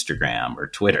share on Instagram or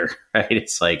Twitter, right?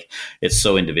 It's like, it's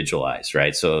so individualized,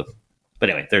 right? So, but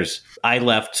anyway, I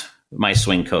left my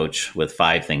swing coach with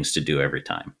 5 things to do every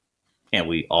time. And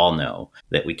we all know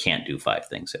that we can't do 5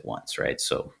 things at once, right?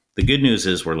 So the good news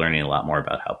is we're learning a lot more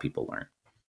about how people learn.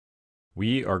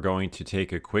 We are going to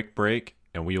take a quick break,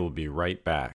 and we will be right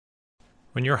back.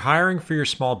 When you're hiring for your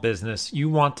small business, you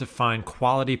want to find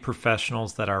quality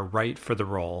professionals that are right for the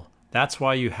role. That's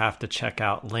why you have to check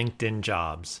out LinkedIn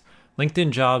Jobs.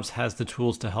 LinkedIn Jobs has the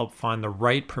tools to help find the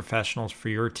right professionals for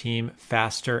your team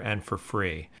faster and for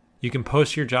free. You can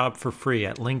post your job for free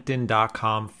at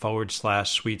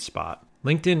linkedin.com/sweet spot.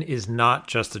 LinkedIn is not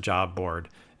just a job board.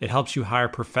 It helps you hire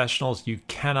professionals you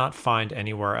cannot find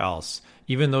anywhere else,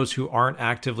 even those who aren't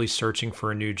actively searching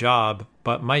for a new job,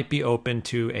 but might be open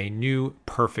to a new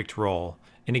perfect role.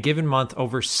 In a given month,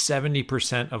 over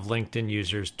 70% of LinkedIn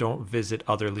users don't visit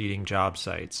other leading job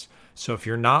sites. So if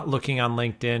you're not looking on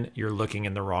LinkedIn, you're looking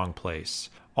in the wrong place.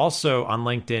 Also on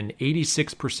LinkedIn,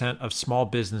 86% of small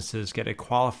businesses get a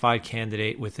qualified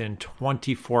candidate within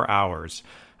 24 hours.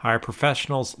 Hire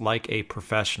professionals like a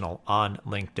professional on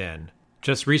LinkedIn.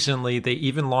 Just recently, they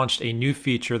even launched a new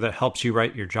feature that helps you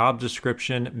write your job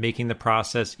description, making the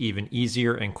process even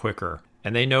easier and quicker.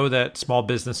 And they know that small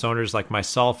business owners like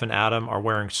myself and Adam are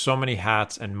wearing so many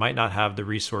hats and might not have the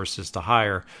resources to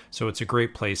hire, so it's a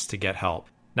great place to get help.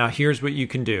 Now, here's what you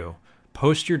can do.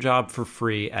 Post your job for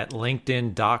free at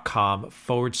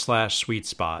linkedin.com/sweet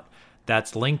spot.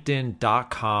 That's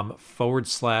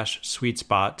linkedin.com/sweet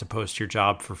spot to post your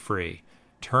job for free.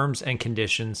 Terms and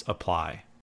conditions apply.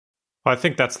 Well, I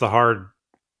think that's the hard,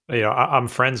 I'm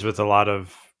friends with a lot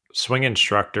of swing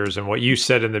instructors, and what you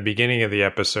said in the beginning of the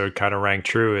episode kind of rang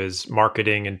true, is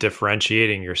marketing and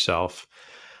differentiating yourself.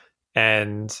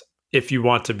 And if you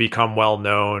want to become well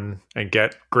known and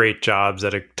get great jobs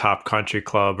at a top country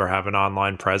club or have an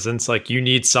online presence, like, you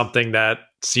need something that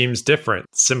seems different.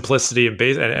 Simplicity and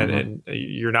base, and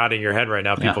you're nodding your head right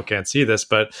now. People can't see this,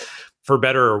 but for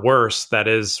better or worse, that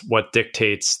is what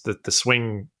dictates the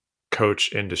swing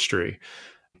coach industry.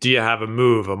 Do you have a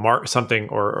move, something,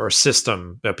 or a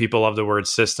system? People love the word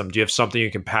system. Do you have something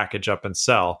you can package up and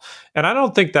sell? And I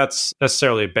don't think that's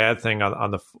necessarily a bad thing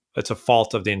it's a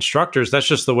fault of the instructors. That's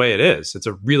just the way it is. It's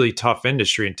a really tough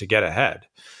industry and to get ahead.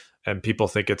 And people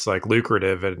think it's like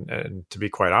lucrative. And to be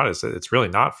quite honest, it's really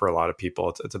not for a lot of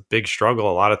people. It's a big struggle,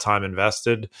 a lot of time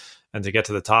invested. And to get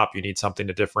to the top, you need something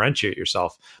to differentiate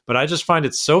yourself. But I just find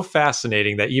it so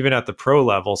fascinating that even at the pro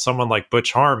level, someone like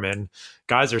Butch Harmon,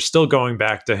 guys are still going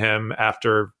back to him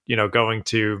after, going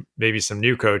to maybe some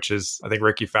new coaches. I think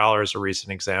Ricky Fowler is a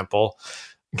recent example.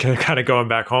 Kind of going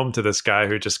back home to this guy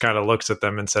who just kind of looks at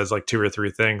them and says like 2 or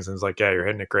 3 things and is like, yeah, you're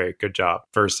hitting it great. Good job.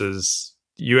 Versus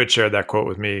you had shared that quote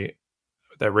with me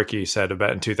that Ricky said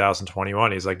about in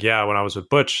 2021. He's like, yeah, when I was with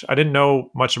Butch, I didn't know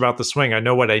much about the swing. I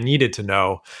know what I needed to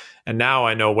know. And now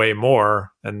I know way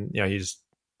more. And, he's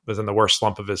was in the worst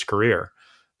slump of his career.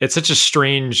 It's such a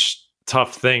strange,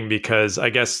 tough thing, because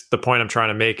I guess the point I'm trying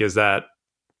to make is that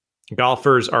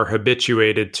golfers are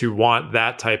habituated to want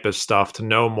that type of stuff, to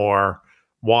know more,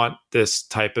 want this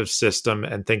type of system,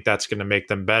 and think that's going to make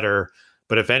them better.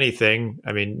 But if anything,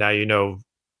 I mean, now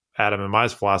Adam and my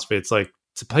philosophy, it's like,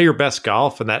 to play your best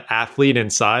golf and that athlete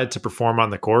inside to perform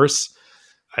on the course,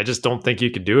 I just don't think you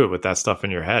could do it with that stuff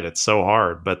in your head. It's so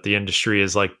hard, but the industry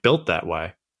is like built that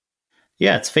way.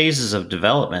 Yeah, it's phases of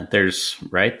development. There's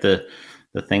the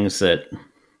things that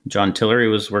John Tillery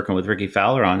was working with Ricky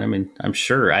Fowler on. I mean, I'm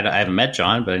sure I haven't met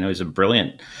John, but I know he's a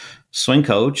brilliant swing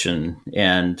coach,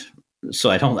 and so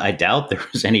I doubt there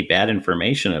was any bad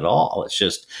information at all. It's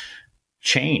just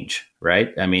change,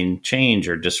 right? I mean, change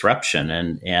or disruption,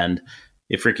 and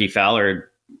if Ricky Fowler,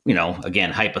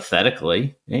 again,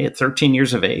 hypothetically, at 13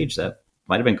 years of age, that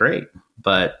might have been great.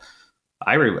 But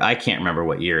I can't remember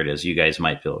what year it is. You guys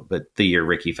might feel, but the year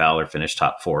Ricky Fowler finished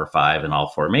top 4 or 5 in all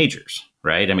 4 majors,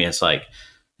 right? I mean, it's like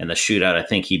in the shootout, I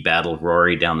think he battled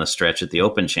Rory down the stretch at the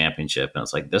Open Championship. And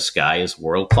it's like, this guy is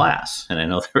world class. And I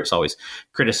know there's always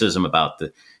criticism about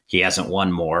he hasn't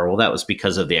won more. Well, that was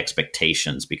because of the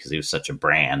expectations, because he was such a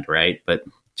brand, right? But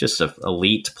just an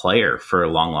elite player for a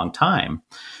long, long time.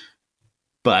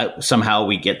 But somehow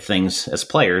we get things as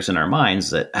players in our minds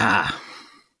that,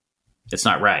 it's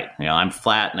not right. I'm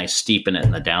flat and I steepen it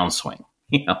in the downswing,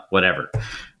 whatever.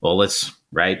 Well, I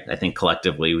think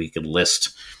collectively we could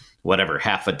list whatever,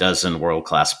 6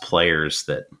 world-class players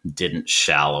that didn't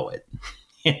shallow it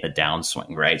in the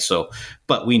downswing, right? So,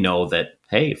 but we know that,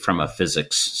 hey, from a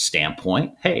physics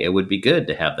standpoint, it would be good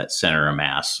to have that center of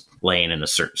mass laying in a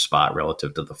certain spot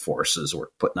relative to the forces we're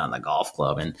putting on the golf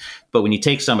club. But when you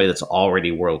take somebody that's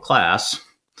already world class,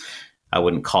 I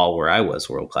wouldn't call where I was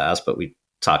world class, but we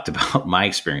talked about my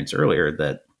experience earlier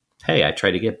that, hey, I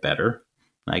tried to get better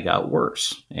and I got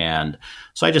worse. And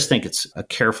so I just think it's a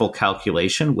careful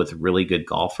calculation with really good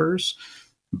golfers.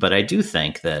 But I do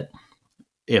think that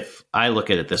if I look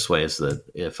at it this way, is that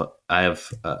if I have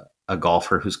a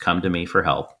golfer who's come to me for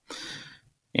help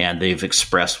and they've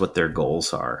expressed what their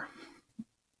goals are,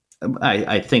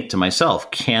 I think to myself,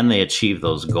 can they achieve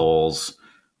those goals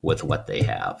with what they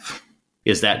have?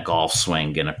 Is that golf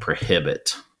swing going to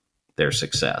prohibit their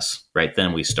success? Right.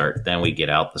 Then we get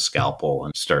out the scalpel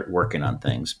and start working on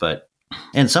things.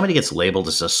 And somebody gets labeled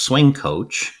as a swing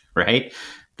coach, right?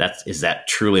 Is that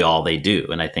truly all they do?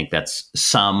 And I think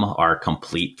some are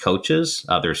complete coaches,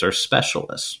 others are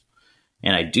specialists.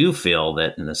 And I do feel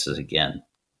that, and this is again,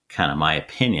 kind of my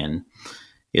opinion,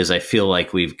 is I feel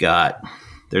like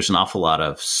there's an awful lot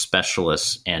of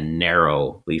specialists and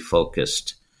narrowly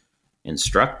focused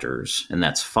instructors, and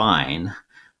that's fine.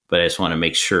 But I just want to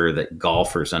make sure that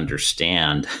golfers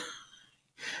understand.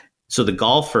 So the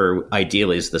golfer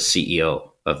ideally is the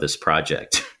CEO of this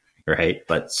project, right?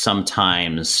 But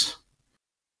sometimes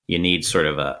you need sort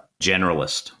of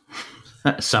generalist,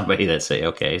 somebody that say,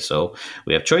 okay, so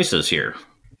we have choices here.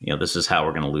 This is how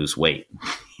we're going to lose weight.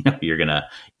 You're going to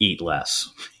eat less,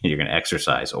 you're going to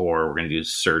exercise, or we're going to do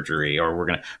surgery, or we're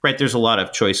going to, right. There's a lot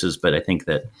of choices, but I think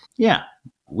that,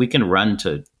 we can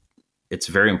it's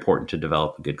very important to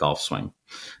develop a good golf swing,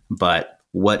 but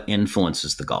what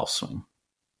influences the golf swing?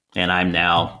 And I'm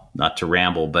now, not to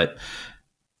ramble, but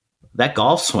that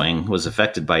golf swing was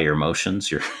affected by your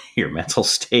emotions, your mental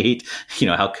state,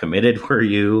 how committed were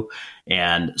you?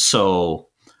 And so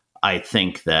I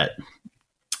think that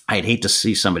I'd hate to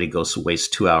see somebody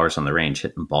waste 2 hours on the range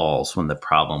hitting balls when the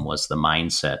problem was the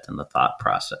mindset and the thought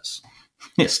process,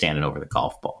 standing over the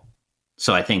golf ball.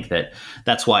 So I think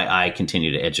that's why I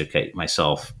continue to educate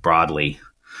myself broadly,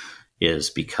 is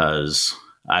because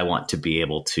I want to be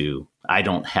able to, I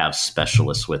don't have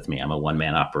specialists with me. I'm a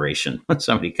one-man operation when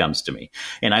somebody comes to me,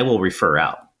 and I will refer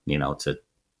out, to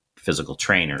physical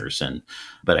trainers.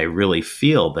 But I really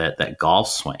feel that golf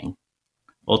swing,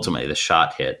 ultimately the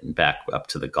shot hit and back up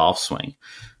to the golf swing,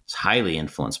 is highly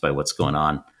influenced by what's going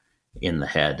on in the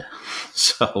head.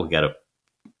 So we got to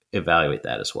evaluate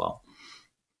that as well.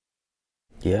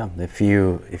 Yeah, if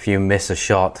you miss a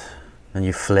shot and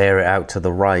you flare it out to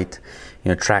the right,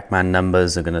 TrackMan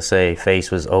numbers are going to say face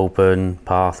was open,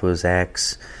 path was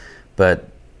X,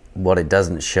 but what it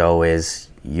doesn't show is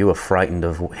you were frightened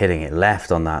of hitting it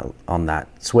left on that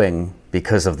swing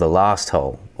because of the last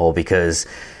hole, or because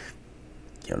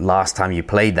last time you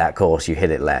played that course you hit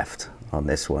it left on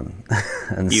this one.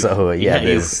 And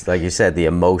there's, like you said, the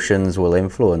emotions will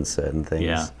influence certain things.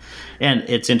 Yeah. And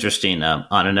it's interesting,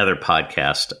 on another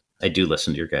podcast, I do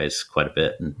listen to your guys quite a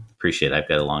bit and appreciate I've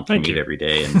got a long commute every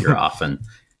day, and you're often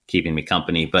keeping me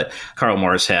company. But Carl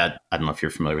Morris had, I don't know if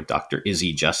you're familiar with Dr.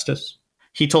 Izzy Justice.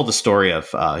 He told the story of,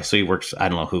 so he works, I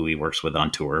don't know who he works with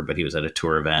on tour, but he was at a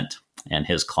tour event, and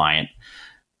his client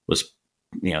was,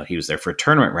 he was there for a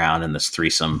tournament round, and this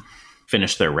threesome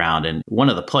finished their round. And one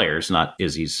of the players, not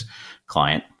Izzy's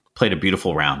client, played a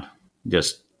beautiful round,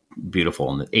 just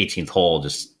beautiful. And the 18th hole,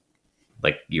 just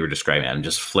like you were describing, Adam,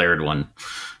 just flared one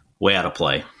way out of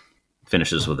play,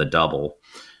 finishes with a double,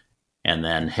 and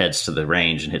then heads to the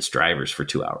range and hits drivers for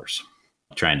 2 hours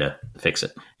trying to fix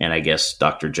it. And I guess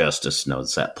Dr. Justice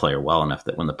knows that player well enough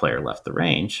that when the player left the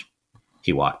range,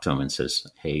 he walked to him and says,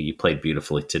 "Hey, you played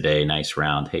beautifully today. Nice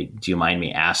round. Hey, do you mind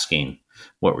me asking,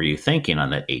 what were you thinking on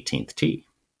that 18th tee?"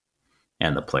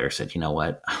 And the player said, "You know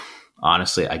what?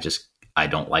 Honestly, I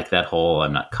don't like that hole.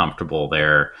 I'm not comfortable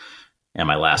there. And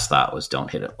my last thought was,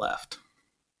 don't hit it left."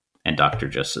 And Dr.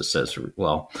 Justice says,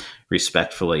 "Well,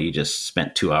 respectfully, you just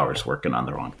spent 2 hours working on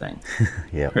the wrong thing."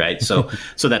 Yeah. Right. So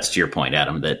that's to your point,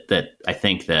 Adam, that I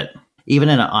think that even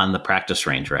on the practice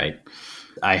range, right,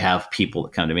 I have people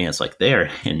that come to me, and it's like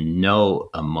they're in no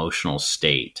emotional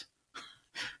state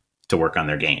to work on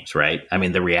their games, right? I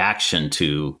mean, the reaction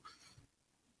to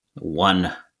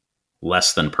one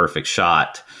less than perfect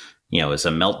shot, is a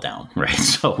meltdown, right?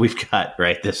 So we've got,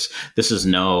 right, this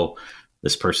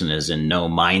person is in no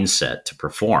mindset to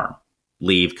perform.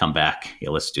 Leave, come back,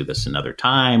 let's do this another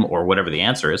time, or whatever the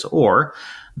answer is. Or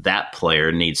that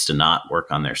player needs to not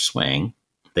work on their swing.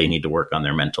 They need to work on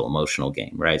their mental, emotional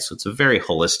game, right? So it's a very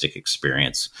holistic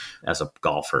experience as a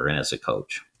golfer and as a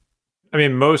coach. I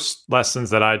mean, most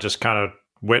lessons that I just kind of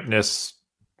witness,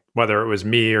 whether it was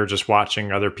me or just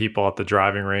watching other people at the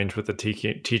driving range with the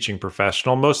teaching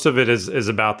professional, most of it is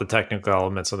about the technical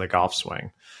elements of the golf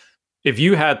swing. If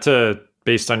you had to,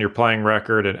 based on your playing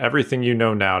record and everything you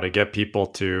know now, to get people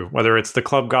to, whether it's the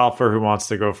club golfer who wants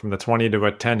to go from the 20 to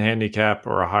a 10 handicap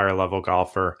or a higher level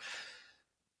golfer,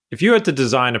 if you had to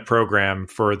design a program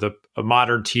for a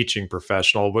modern teaching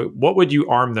professional, what would you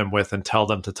arm them with and tell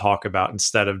them to talk about,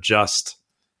 instead of just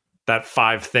that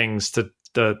 5 things to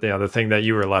the thing that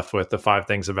you were left with, the 5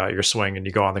 things about your swing, and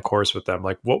you go on the course with them?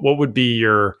 Like what would be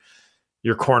your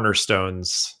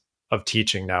cornerstones of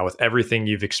teaching now with everything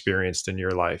you've experienced in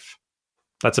your life?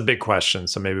 That's a big question,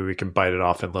 so maybe we can bite it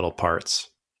off in little parts.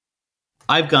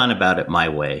 I've gone about it my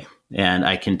way, and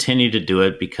I continue to do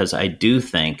it because I do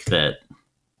think that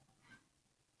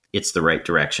it's the right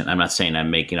direction. I'm not saying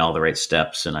I'm making all the right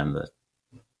steps and I'm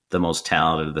the most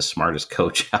talented, the smartest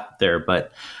coach out there,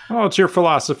 but it's your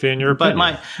philosophy and your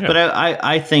opinion. But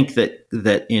I think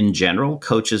that in general,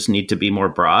 coaches need to be more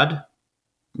broad,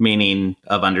 meaning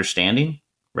of understanding,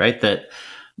 right? That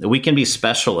we can be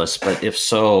specialists, but if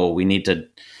so, we need to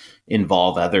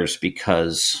involve others,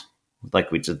 because, like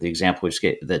we did the example we just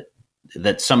gave,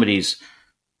 that somebody's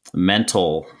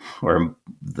mental, or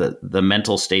the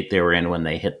mental state they were in when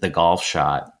they hit the golf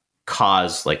shot,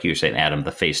 caused, like you were saying, Adam,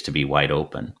 the face to be wide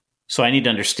open. So I need to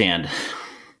understand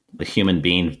the human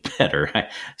being better.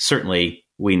 Certainly,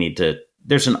 we need to.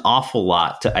 There's an awful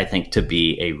lot I think, to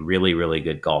be a really, really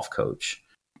good golf coach.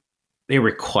 It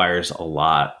requires a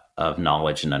lot of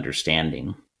knowledge and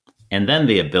understanding, and then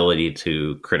the ability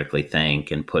to critically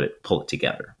think and pull it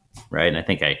together. Right. And I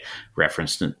think I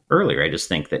referenced it earlier. I just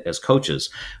think that as coaches,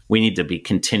 we need to be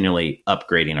continually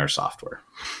upgrading our software.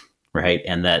 Right.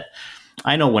 And that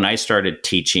I know when I started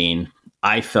teaching,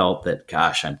 I felt that,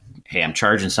 gosh, I'm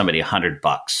charging somebody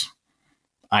 $100.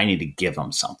 I need to give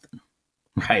them something.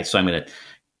 Right. So I'm going to,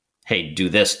 hey, do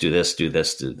this, do this, do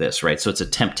this, do this. Right. So it's a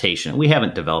temptation. We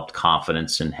haven't developed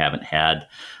confidence and haven't had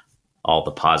all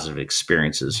the positive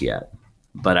experiences yet.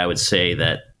 But I would say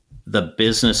that the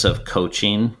business of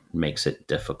coaching makes it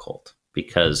difficult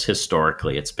because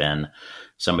historically it's been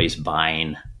somebody's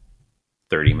buying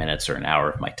 30 minutes or an hour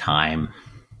of my time,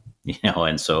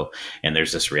 and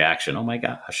there's this reaction, oh my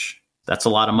gosh, that's a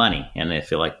lot of money. And they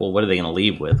feel like, well, what are they going to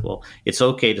leave with? Well, it's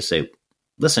okay to say,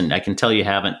 listen, I can tell you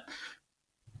haven't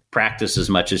practiced as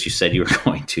much as you said you were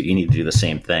going to. You need to do the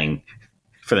same thing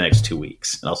for the next 2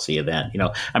 weeks and I'll see you then.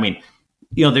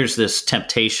 There's this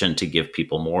temptation to give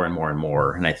people more and more and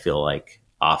more. And I feel like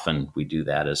often we do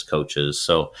that as coaches.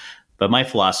 But my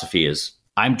philosophy is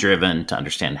I'm driven to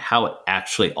understand how it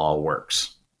actually all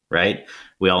works, right?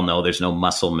 We all know there's no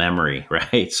muscle memory,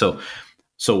 right? So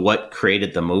what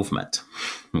created the movement?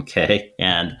 Okay.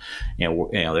 And,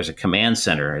 there's a command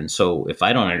center. And so if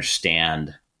I don't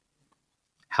understand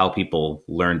how people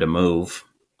learn to move,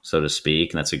 so to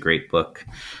speak. And that's a great book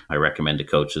I recommend to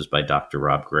coaches by Dr.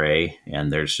 Rob Gray.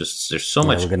 And there's so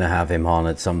much. We're going to have him on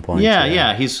at some point.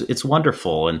 Yeah. It's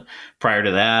wonderful. And prior to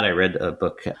that, I read a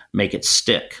book, Make It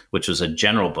Stick, which was a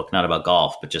general book, not about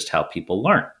golf, but just how people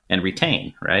learn and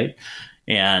retain. Right.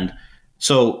 And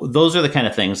so those are the kind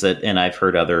of things and I've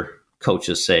heard other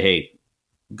coaches say, hey,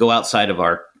 go outside of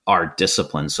our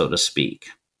discipline, so to speak.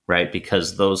 Right.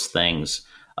 Because those things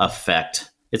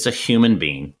it's a human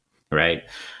being. Right.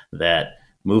 That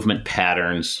movement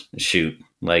patterns,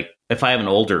 like if I have an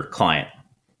older client,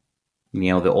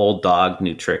 the old dog,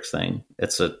 new tricks thing,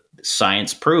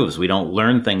 science proves we don't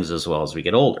learn things as well as we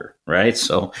get older. Right.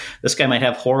 So this guy might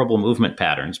have horrible movement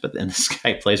patterns, but then this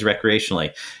guy plays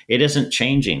recreationally. It isn't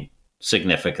changing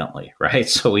significantly. Right.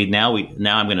 So now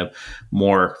I'm going to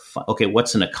okay,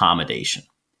 what's an accommodation?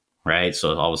 Right.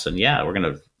 So all of a sudden, we're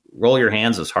going to roll your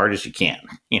hands as hard as you can.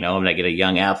 When I get a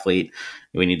young athlete,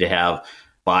 we need to have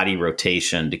body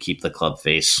rotation to keep the club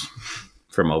face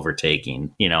from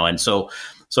overtaking, and so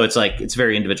it's like, it's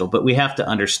very individual, but we have to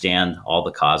understand all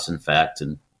the cause and effect.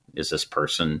 And is this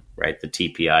person, right? The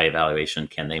TPI evaluation,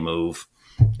 can they move?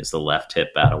 Is the left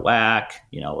hip out of whack?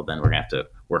 Well, then we're gonna have to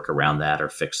work around that or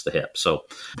fix the hip. So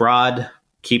broad,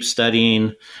 keep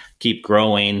studying, keep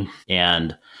growing,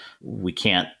 and we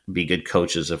can't be good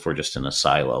coaches if we're just in a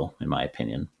silo, in my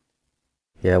opinion.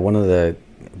 Yeah, one of the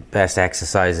best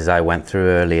exercises I went through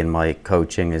early in my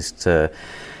coaching is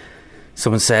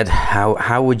someone said,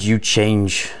 how would you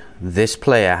change this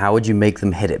player? How would you make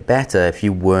them hit it better if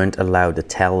you weren't allowed to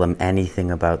tell them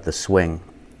anything about the swing?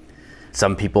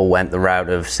 Some people went the route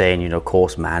of saying,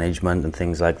 course management and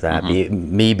things like that.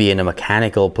 Mm-hmm. Me being a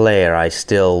mechanical player, I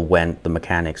still went the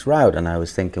mechanics route. And I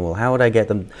was thinking, well, how would I get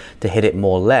them to hit it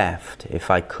more left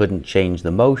if I couldn't change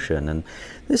the motion? And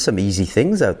there's some easy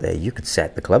things out there. You could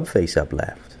set the club face up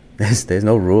left. There's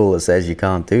no rule that says you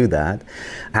can't do that.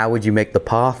 How would you make the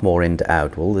path more into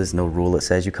out? Well, there's no rule that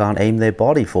says you can't aim their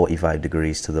body 45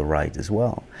 degrees to the right as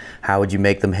well. How would you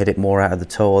make them hit it more out of the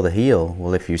toe or the heel?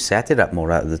 Well, if you set it up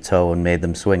more out of the toe and made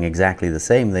them swing exactly the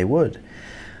same, they would.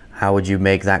 How would you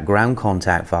make that ground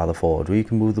contact farther forward? Well, you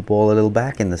can move the ball a little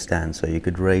back in the stand so you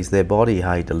could raise their body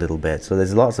height a little bit. So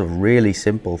there's lots of really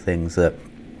simple things that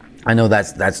I know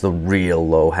that's the real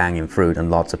low-hanging fruit, and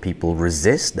lots of people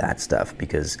resist that stuff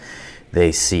because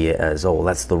they see it as,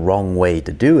 that's the wrong way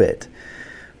to do it.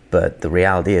 But the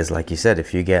reality is, like you said,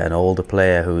 if you get an older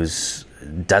player who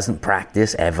doesn't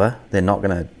practice ever, they're not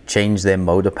going to change their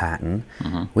motor pattern,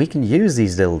 we can use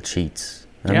these little cheats.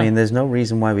 I mean, there's no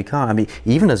reason why we can't. I mean,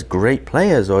 even as great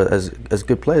players or as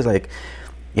good players, like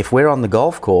if we're on the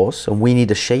golf course and we need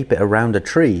to shape it around a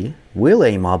tree, we'll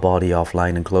aim our body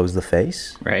offline and close the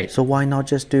face. Right. So why not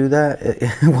just do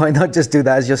that? Why not just do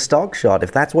that as your stock shot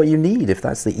if that's what you need, if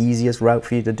that's the easiest route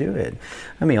for you to do it?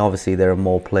 I mean, obviously there are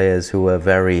more players who are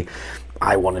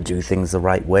I want to do things the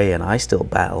right way, and I still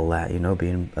battle that,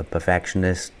 being a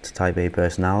perfectionist, type A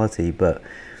personality. But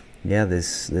yeah,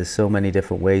 there's so many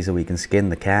different ways that we can skin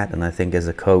the cat, and I think as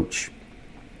a coach,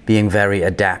 being very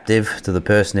adaptive to the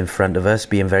person in front of us,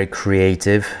 being very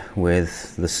creative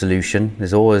with the solution.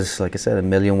 There's always, like I said, a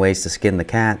million ways to skin the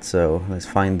cat, so let's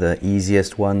find the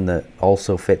easiest one that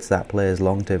also fits that player's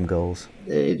long-term goals.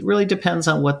 It really depends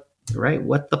on what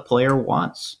the player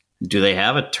wants. Do they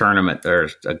have a tournament or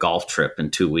a golf trip in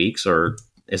 2 weeks, or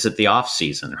is it the off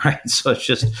season, right? So it's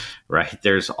just, right,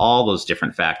 there's all those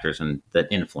different factors that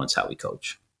influence how we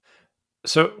coach.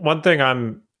 So one thing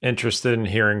I'm interested in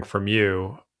hearing from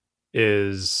you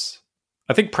is,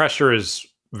 I think pressure is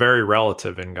very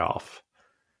relative in golf.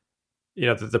 You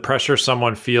know, the pressure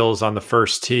someone feels on the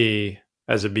first tee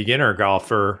as a beginner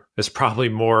golfer is probably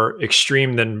more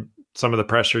extreme than some of the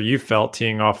pressure you felt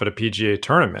teeing off at a PGA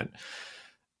tournament.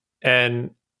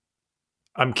 And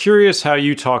I'm curious how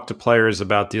you talk to players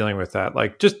about dealing with that.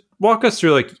 Like, just walk us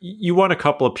through, like, you won a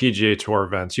couple of PGA Tour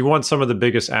events. You won some of the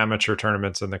biggest amateur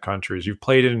tournaments in the countries. You've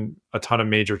played in a ton of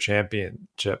major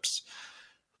championships.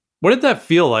 What did that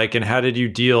feel like, and how did you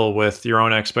deal with your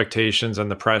own expectations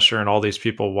and the pressure and all these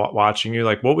people watching you?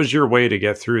 Like, what was your way to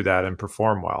get through that and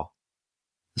perform well?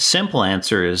 The simple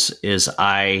answer is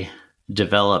I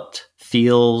developed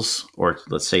feels, or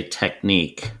let's say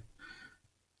technique,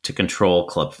 to control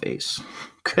club face.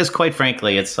 Because quite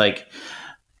frankly, it's like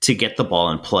to get the ball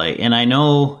in play. And I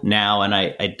know now, and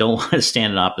I don't want to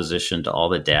stand in opposition to all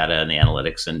the data and the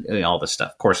analytics and all the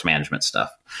stuff, course management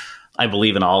stuff. I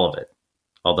believe in all of it.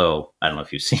 Although, I don't know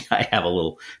if you've seen, I have a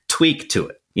little tweak to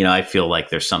it. You know, I feel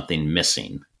like there's something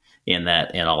missing in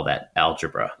all that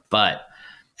algebra. But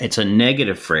it's a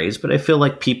negative phrase, but I feel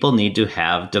like people need to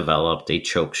have developed a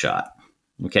choke shot.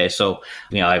 Okay, so,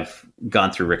 I've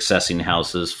gone through Rick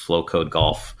Sessinghouse's Flow Code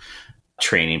Golf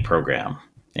training program,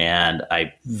 and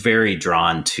I'm very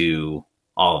drawn to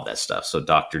all of that stuff. So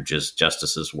Dr.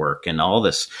 Justice's work and all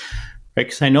this, right?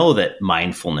 Because I know that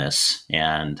mindfulness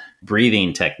and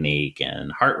breathing technique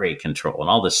and heart rate control and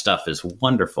all this stuff is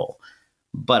wonderful.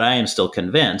 But I am still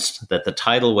convinced that the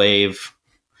tidal wave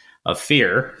of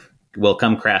fear will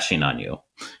come crashing on you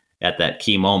at that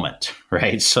key moment,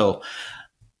 right? So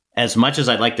as much as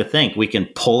I'd like to think we can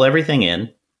pull everything in,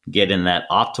 get in that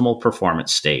optimal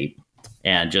performance state,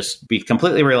 and just be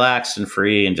completely relaxed and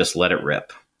free and just let it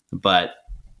rip. But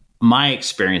my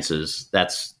experience is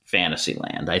that's fantasy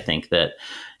land. I think that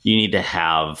you need to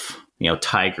have,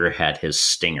 Tiger had his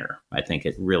stinger. I think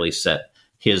it really set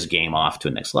his game off to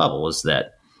a next level, is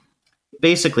that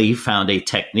basically he found a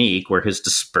technique where his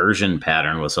dispersion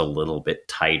pattern was a little bit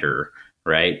tighter,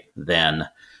 right, than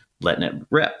letting it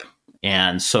rip.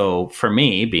 And so for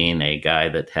me, being a guy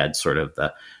that had sort of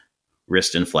the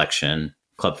wrist inflection,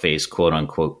 club face, quote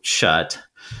unquote, shut,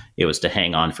 it was to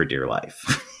hang on for dear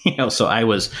life. So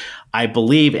I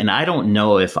believe, and I don't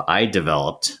know if I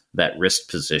developed that wrist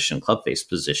position, club face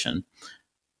position,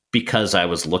 because I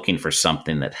was looking for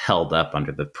something that held up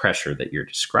under the pressure that you're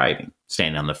describing,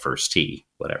 standing on the first tee,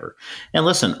 whatever. And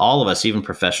listen, all of us, even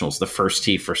professionals, the first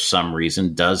tee for some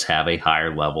reason does have a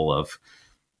higher level of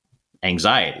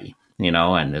anxiety,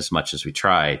 and as much as we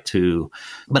try to.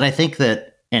 But I think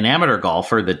that an amateur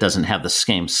golfer that doesn't have the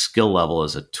same skill level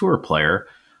as a tour player,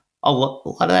 a lot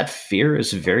of that fear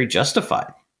is very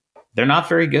justified. They're not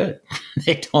very good.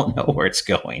 They don't know where it's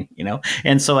going,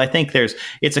 And so I think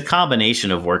it's a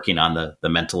combination of working on the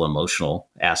mental, emotional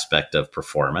aspect of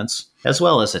performance, as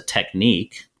well as a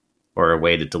technique or a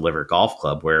way to deliver golf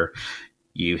club where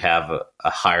you have a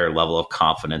higher level of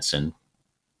confidence in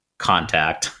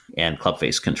contact and club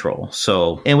face control.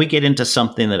 So, and we get into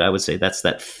something that I would say that's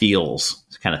that feels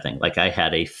kind of thing. Like I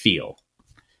had a feel,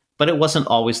 but it wasn't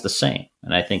always the same.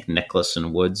 And I think Nicklaus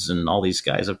and Woods and all these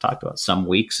guys have talked about some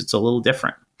weeks it's a little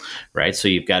different, right? So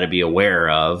you've got to be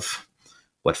aware of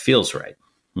what feels right.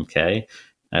 Okay.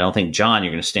 I don't think, John,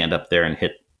 you're going to stand up there and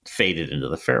faded into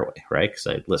the fairway, right? Because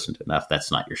I listened to enough.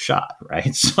 That's not your shot,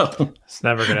 right? So it's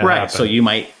never going to right. happen. So you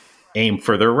might aim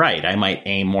further right. I might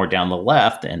aim more down the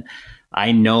left. And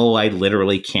I know I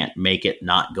literally can't make it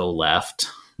not go left,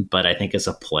 but I think as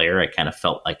a player, I kind of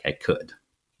felt like I could.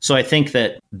 So I think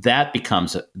that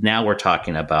becomes, now we're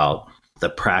talking about the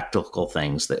practical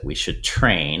things that we should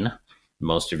train.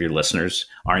 Most of your listeners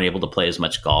aren't able to play as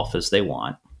much golf as they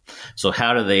want. So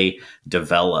how do they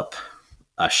develop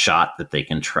a shot that they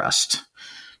can trust?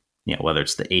 Whether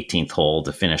it's the 18th hole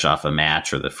to finish off a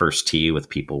match or the first tee with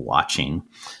people watching.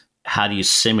 How do you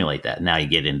simulate that? Now you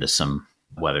get into some,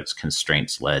 whether it's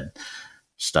constraints-led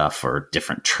stuff or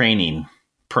different training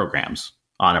programs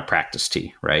on a practice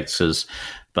tee, right?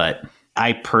 But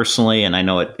I personally, and I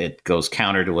know it goes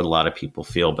counter to what a lot of people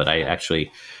feel, but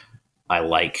I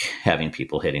like having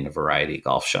people hitting a variety of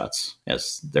golf shots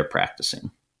as they're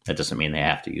practicing. That doesn't mean they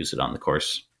have to use it on the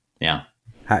course. Yeah.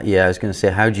 Yeah, I was going to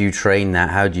say, how do you train that?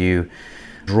 How do you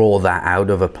draw that out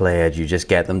of a player? Do you just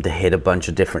get them to hit a bunch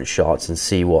of different shots and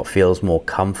see what feels more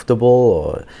comfortable,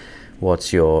 or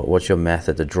what's your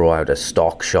method to draw out a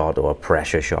stock shot or a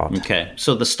pressure shot? Okay,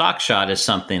 so the stock shot is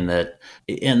something that,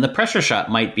 and the pressure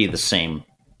shot might be the same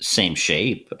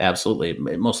shape. Absolutely,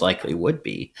 it most likely would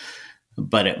be,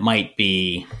 but it might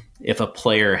be if a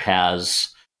player has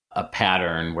a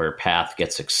pattern where path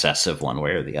gets excessive one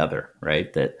way or the other,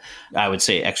 right? That I would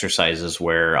say exercises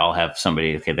where I'll have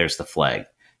somebody, okay, there's the flag.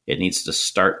 It needs to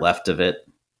start left of it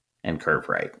and curve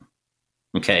right.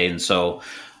 Okay, and so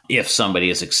if somebody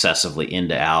is excessively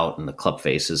into out and the club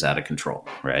face is out of control,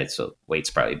 right? So weight's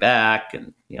probably back,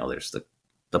 and there's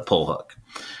the pull hook.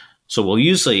 So we'll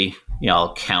usually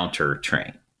I'll counter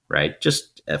train, right?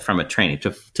 Just from a training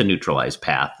to neutralize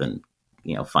path and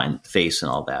find face and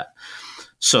all that.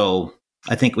 So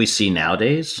I think we see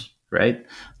nowadays, right,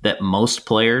 that most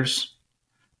players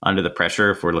under the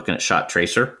pressure, if we're looking at shot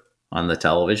tracer on the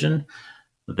television,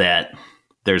 that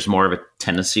there's more of a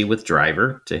tendency with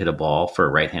driver to hit a ball for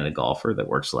a right-handed golfer that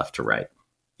works left to right.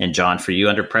 And John, for you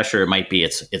under pressure, it might be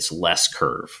it's less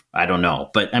curve. I don't know.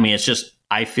 But I mean, it's just,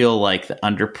 I feel like the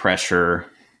under pressure,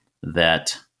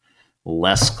 that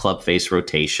less club face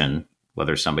rotation,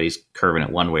 whether somebody's curving it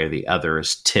one way or the other,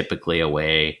 is typically a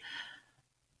way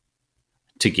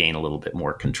to gain a little bit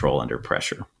more control under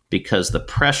pressure, because the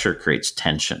pressure creates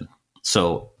tension.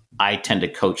 So I tend to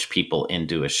coach people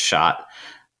into a shot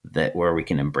where we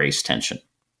can embrace tension.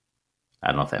 I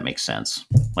don't know if that makes sense.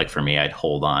 Like for me, I'd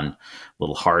hold on a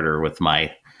little harder with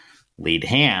my lead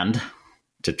hand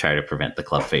to try to prevent the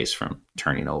club face from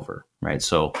turning over, right?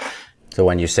 So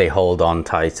when you say hold on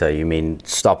tighter, you mean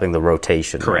stopping the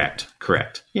rotation? Correct, right?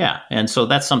 Correct. Yeah. And so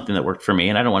that's something that worked for me.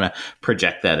 And I don't want to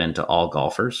project that into all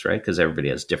golfers, right? Because everybody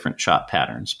has different shot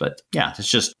patterns. But yeah,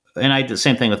 it's just, and I did the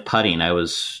same thing with putting.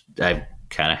 I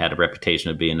kind of had a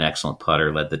reputation of being an excellent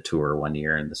putter, led the tour one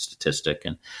year in the statistic.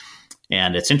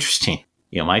 And it's interesting.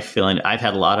 My feeling, I've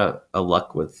had a lot of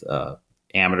luck with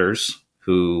amateurs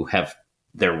who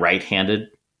they're right-handed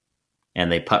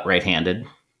and they putt right-handed,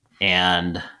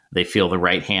 and they feel the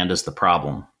right hand is the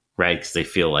problem, right? Because they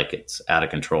feel like it's out of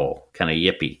control, kind of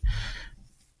yippy.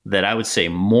 That I would say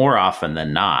more often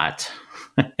than not,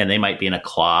 and they might be in a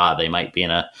claw, they might be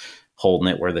in a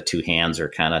holding it where the two hands are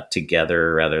kind of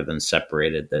together rather than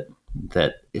separated,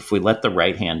 that if we let the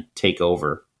right hand take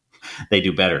over, they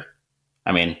do better.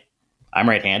 I mean, I'm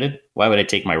right-handed. Why would I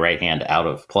take my right hand out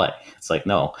of play? It's like,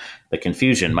 no, the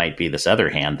confusion might be this other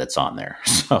hand that's on there.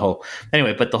 So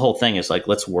anyway, but the whole thing is like,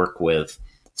 let's work with.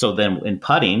 So then in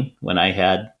putting, when I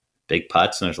had big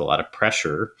putts and there's a lot of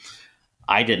pressure,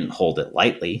 I didn't hold it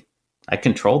lightly. I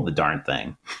controlled the darn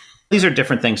thing. These are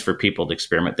different things for people to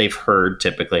experiment. They've heard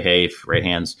typically, hey, if right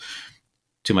hand's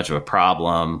too much of a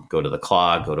problem, go to the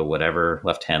claw, go to whatever,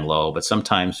 left hand low. But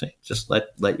sometimes just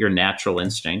let your natural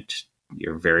instinct,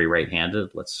 you're very right-handed,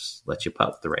 let's let you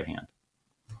putt with the right hand.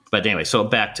 But anyway, so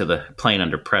back to the playing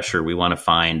under pressure, we want to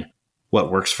find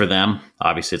what works for them.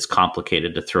 Obviously, it's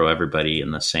complicated to throw everybody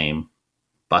in the same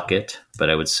bucket, but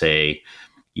I would say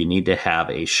you need to have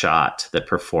a shot that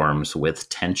performs with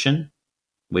tension.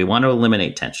 We want to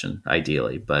eliminate tension,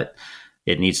 ideally, but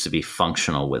it needs to be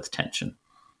functional with tension.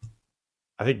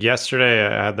 I think yesterday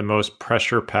I had the most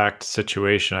pressure-packed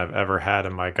situation I've ever had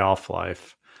in my golf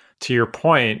life. To your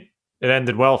point, it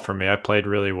ended well for me. I played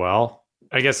really well.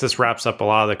 I guess this wraps up a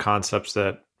lot of the concepts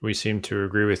that we seem to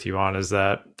agree with you on, is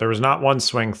that there was not one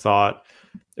swing thought.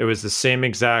 It was the same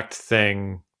exact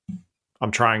thing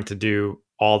I'm trying to do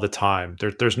all the time.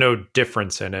 There's no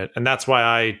difference in it. And that's why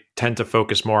I tend to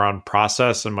focus more on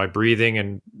process and my breathing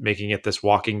and making it this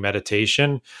walking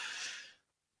meditation,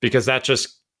 because that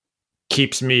just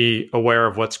keeps me aware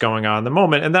of what's going on in the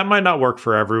moment. And that might not work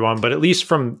for everyone, but at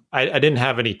least I didn't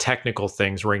have any technical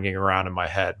things ringing around in my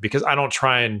head, because I don't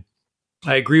try and,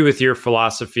 I agree with your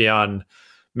philosophy on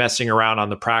messing around on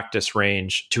the practice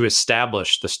range to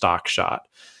establish the stock shot.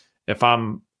 If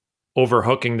I'm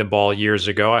overhooking the ball years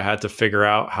ago, I had to figure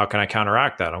out how can I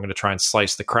counteract that. I'm going to try and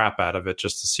slice the crap out of it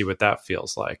just to see what that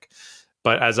feels like.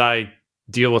 But as I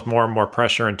deal with more and more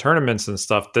pressure in tournaments and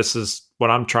stuff, this is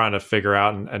what I'm trying to figure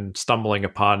out and stumbling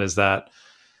upon, is that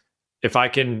if I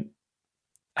can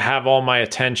have all my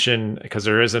attention, because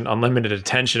there isn't unlimited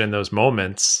attention in those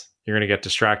moments, you're going to get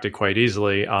distracted quite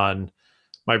easily on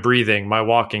my breathing, my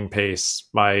walking pace,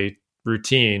 my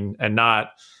routine, and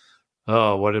not,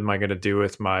 oh, what am I going to do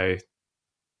with my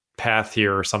path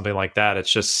here or something like that.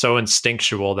 It's just so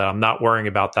instinctual that I'm not worrying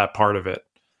about that part of it.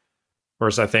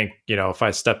 Whereas I think, if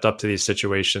I stepped up to these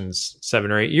situations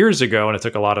 7 or 8 years ago, and it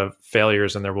took a lot of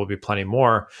failures and there will be plenty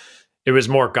more, It was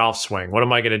more golf swing. What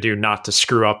am I going to do not to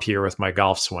screw up here with my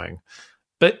golf swing?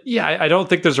 But yeah, I don't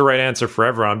think there's a right answer for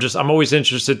everyone. I'm always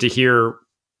interested to hear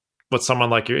what someone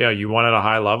like you won at a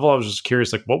high level. I was just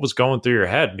curious, like, what was going through your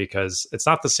head, because it's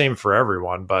not the same for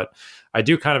everyone. But I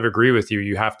do kind of agree with you.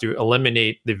 You have to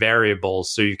eliminate the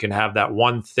variables so you can have that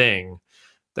one thing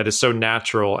that is so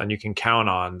natural and you can count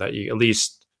on that. You at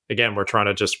least, again, we're trying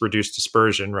to just reduce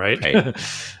dispersion, right?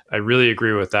 I really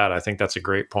agree with that. I think that's a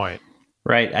great point.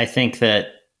 Right. I think that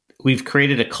we've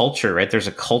created a culture, right? There's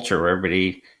a culture where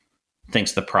everybody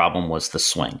thinks the problem was the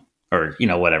swing or,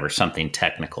 whatever, something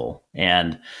technical.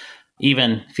 And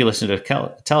even if you listen to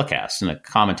a telecast and a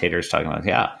commentator is talking about,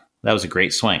 yeah, that was a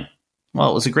great swing. Well,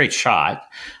 it was a great shot.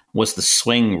 Was the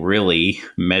swing really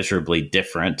measurably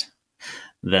different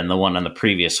than the one on the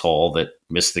previous hole that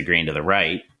missed the green to the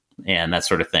right and that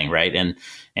sort of thing, right? And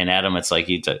Adam, it's like,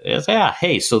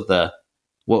 so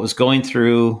what was going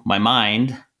through my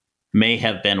mind may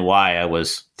have been why I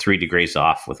was 3 degrees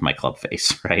off with my club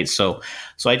face, right? So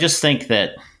I just think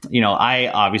that, I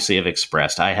obviously have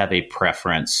expressed, I have a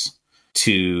preference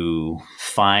to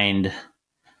find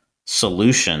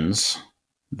solutions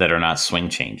that are not swing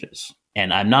changes.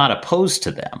 And I'm not opposed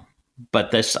to them.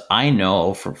 But this, I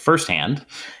know from firsthand,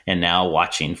 and now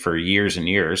watching for years and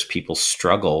years, people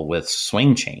struggle with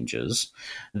swing changes,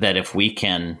 that if we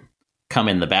can come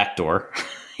in the back door,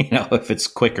 if it's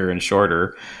quicker and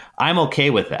shorter, I'm okay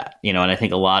with that. And I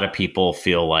think a lot of people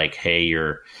feel like, hey,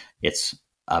 it's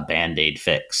a Band-Aid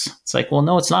fix. It's like, well,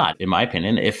 no, it's not, in my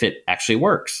opinion, if it actually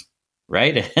works,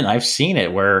 right? And I've seen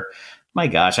it where, my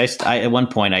gosh, I at one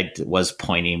point I was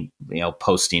posting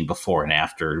before and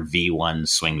after V1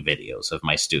 swing videos of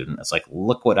my student. It's like,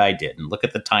 look what I did, and look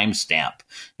at the timestamp.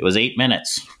 It was 8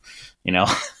 minutes.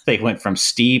 They went from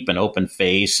steep and open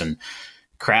face and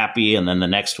crappy, and then the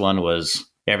next one was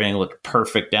everything looked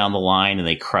perfect down the line, and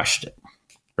they crushed it.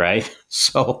 Right?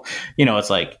 So, it's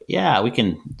like, yeah, we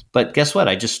can. But guess what?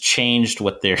 I just changed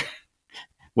what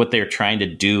they're trying to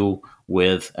do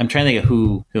with. I'm trying to think of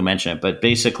who mentioned it, but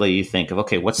basically you think of,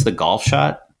 okay, what's the golf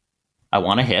shot I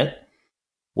want to hit?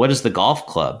 What does the golf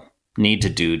club need to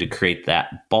do to create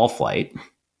that ball flight?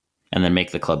 And then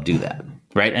make the club do that,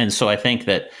 right? And so I think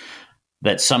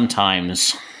that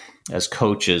sometimes as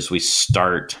coaches,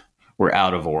 we're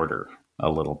out of order a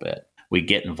little bit. We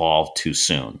get involved too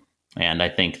soon. And I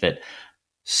think that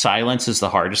silence is the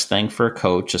hardest thing for a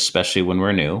coach, especially when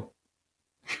we're new,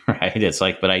 right? It's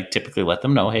like, but I typically let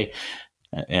them know, hey,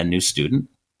 a new student,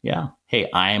 yeah, hey,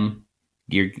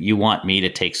 you want me to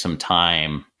take some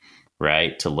time,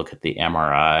 right, to look at the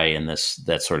MRI and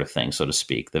that sort of thing, so to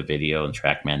speak, the video and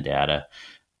TrackMan data,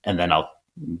 and then I'll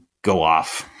go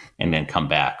off and then come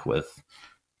back with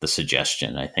the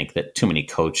suggestion. I think that too many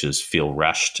coaches feel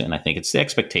rushed, and I think it's the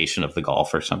expectation of the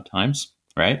golfer sometimes,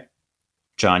 right?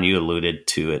 John, you alluded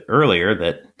to it earlier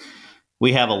that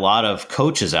we have a lot of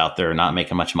coaches out there not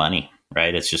making much money,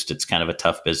 right? It's kind of a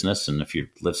tough business. And if you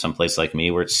live someplace like me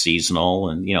where it's seasonal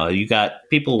and, you got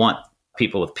people want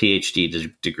people with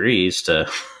PhD degrees to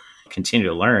continue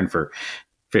to learn for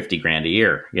 50 grand a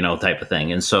year, type of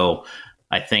thing. And so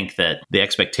I think that the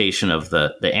expectation of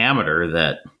the amateur,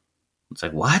 that it's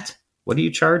like, what do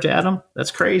you charge, Adam?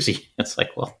 That's crazy. It's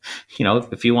like, well,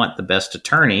 if you want the best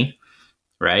attorney,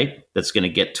 right, that's going to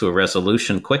get to a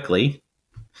resolution quickly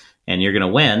and you're going to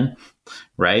win,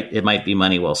 right, it might be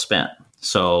money well spent.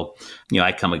 So,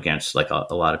 I come against like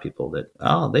a lot of people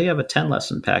that, they have a 10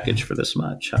 lesson package for this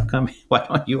much. How come? Why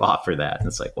don't you offer that? And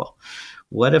it's like, well,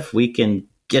 what if we can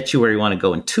get you where you want to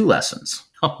go in 2 lessons?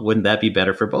 Wouldn't that be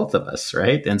better for both of us,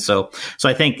 right? And so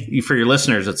I think for your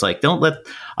listeners, it's like,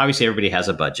 obviously everybody has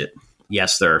a budget.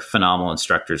 Yes, there are phenomenal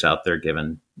instructors out there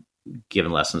giving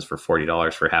lessons for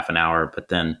 $40 for half an hour, but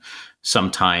then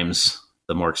sometimes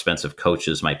the more expensive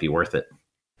coaches might be worth it.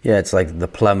 Yeah, it's like the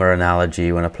plumber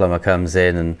analogy. When a plumber comes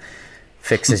in and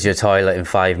fixes your toilet in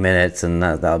 5 minutes, and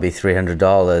that'll be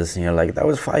 $300, and you're like, that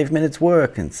was 5 minutes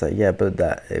work. And it's like, yeah, but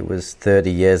it was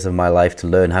 30 years of my life to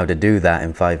learn how to do that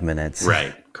in 5 minutes.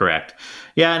 Right, correct.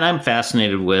 Yeah, and I'm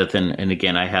fascinated with, and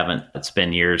again, it's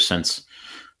been years since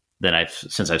I've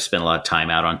spent a lot of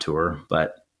time out on tour,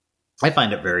 but I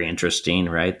find it very interesting,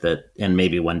 right? And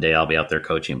maybe one day I'll be out there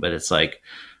coaching, but it's like,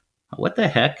 what the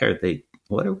heck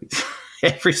what are we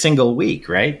every single week,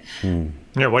 right?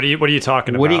 Yeah, what are you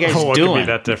talking about? What are you guys doing? Could be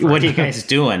that different? What are you guys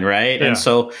doing, right? Yeah. And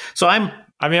so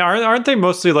aren't they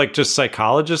mostly like just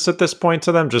psychologists at this point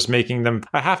to them, just making them,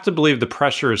 I have to believe the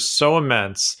pressure is so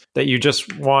immense that you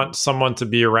just want someone to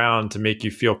be around to make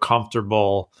you feel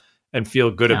comfortable and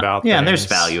feel good about things. And there's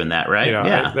value in that, right?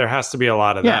 There has to be a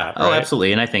lot of that. Oh, right?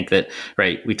 Absolutely. And I think that,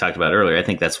 right, we talked about earlier, I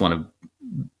think that's one of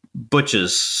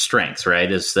Butch's strengths,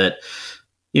 right? Is that,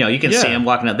 you can see him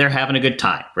walking out, they're having a good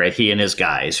time, right? He and his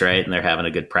guys, right? And they're having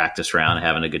a good practice round,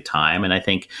 having a good time. And I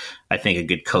think a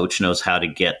good coach knows how to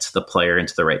get the player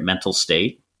into the right mental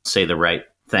state, say the right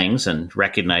things, and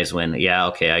recognize when,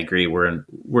 I agree,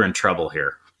 we're in trouble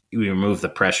here. You remove the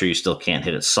pressure, you still can't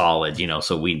hit it solid,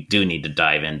 so we do need to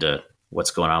dive into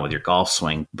what's going on with your golf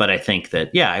swing. But I think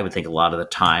that, I would think a lot of the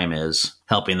time is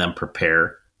helping them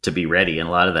prepare to be ready. And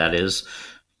a lot of that is,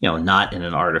 not in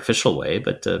an artificial way,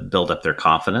 but to build up their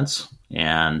confidence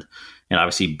and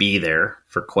obviously be there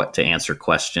to answer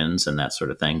questions and that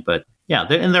sort of thing. But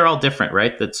they're all different,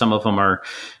 right? That some of them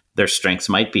their strengths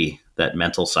might be that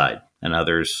mental side, and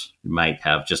others might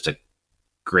have just a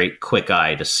great quick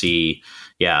eye to see,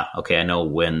 I know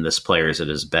when this player is at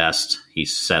his best,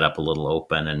 he's set up a little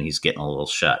open and he's getting a little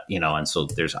shut, and so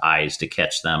there's eyes to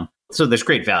catch them. So there's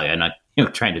great value. I'm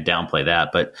not trying to downplay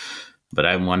that, but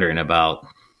I'm wondering about,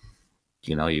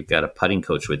 you've got a putting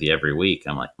coach with you every week.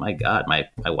 I'm like, my God, my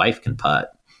wife can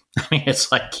putt. I mean,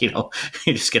 it's like, you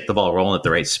just get the ball rolling at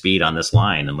the right speed on this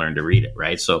line and learn to read it,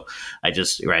 right? So I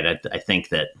think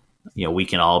that, we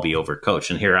can all be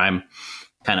overcoached. And here I'm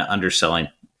kind of underselling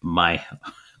my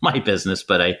business,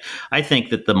 but I think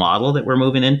that the model that we're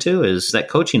moving into is that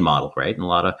coaching model, right? And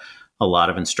a lot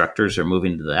of instructors are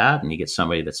moving to that, and you get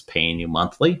somebody that's paying you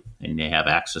monthly and they have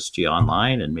access to you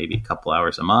online and maybe a couple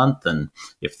hours a month. And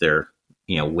if they're,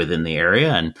 within the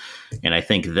area. And I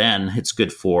think then it's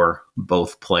good for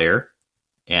both player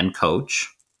and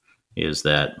coach is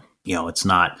that, you're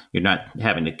not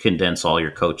having to condense all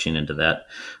your coaching into that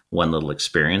one little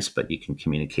experience, but you can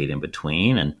communicate in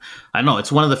between. And I don't know,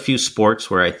 it's one of the few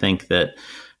sports where I think that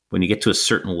when you get to a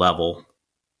certain level,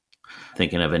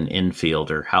 thinking of an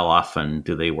infielder, how often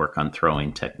do they work on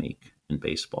throwing technique in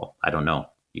baseball? I don't know.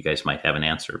 You guys might have an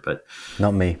answer, but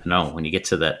not me. No, when you get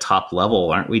to that top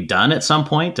level, aren't we done at some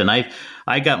point? And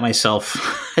I got myself,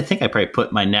 I think I probably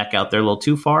put my neck out there a little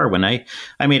too far when I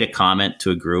made a comment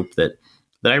to a group that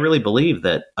I really believe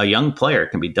that a young player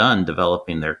can be done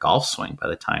developing their golf swing by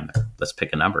the time, let's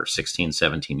pick a number, 16,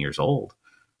 17 years old,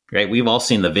 right? We've all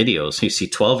seen the videos. You see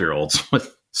 12-year-olds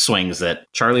with swings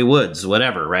that Charlie Woods,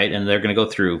 whatever, right? And they're going to go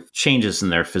through changes in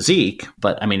their physique.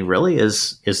 But I mean, really,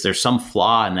 is there some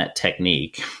flaw in that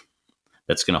technique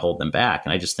that's going to hold them back?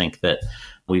 And I just think that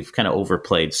we've kind of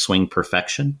overplayed swing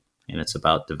perfection, and it's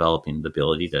about developing the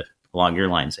ability to, along your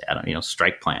lines, Adam,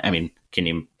 strike plan. I mean, can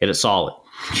you hit it solid?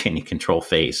 Can you control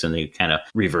face? And they kind of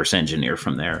reverse engineer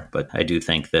from there. But I do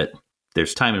think that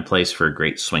there's time and place for a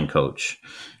great swing coach.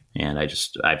 And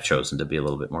I've chosen to be a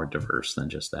little bit more diverse than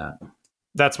just that.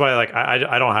 That's why,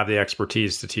 I don't have the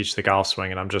expertise to teach the golf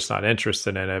swing, and I'm just not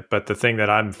interested in it. But the thing that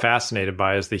I'm fascinated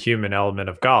by is the human element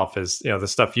of golf is, the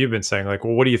stuff you've been saying, like,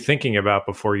 well, what are you thinking about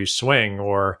before you swing?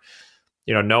 Or,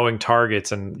 knowing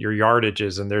targets and your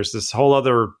yardages. And there's this whole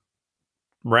other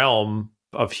realm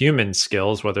of human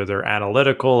skills, whether they're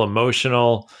analytical,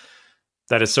 emotional,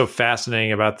 that is so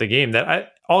fascinating about the game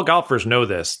that all golfers know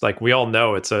this. Like, we all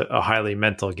know it's a highly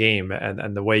mental game,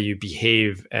 and the way you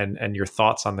behave and your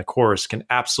thoughts on the course can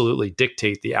absolutely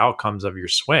dictate the outcomes of your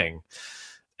swing.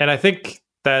 And I think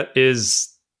that is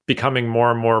becoming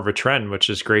more and more of a trend, which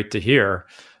is great to hear.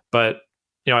 But,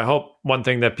 I hope one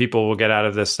thing that people will get out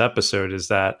of this episode is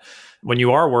that when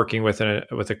you are working with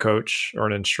a coach or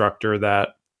an instructor, that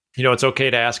it's okay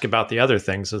to ask about the other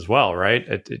things as well,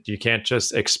 right? You can't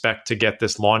just expect to get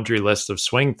this laundry list of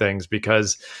swing things,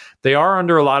 because they are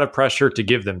under a lot of pressure to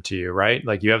give them to you, right?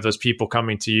 Like, you have those people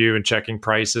coming to you and checking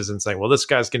prices and saying, well, this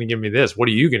guy's going to give me this. What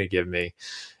are you going to give me?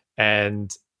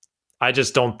 And I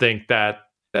just don't think that,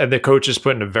 and the coach is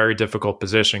put in a very difficult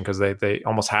position because they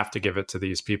almost have to give it to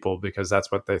these people because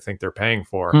that's what they think they're paying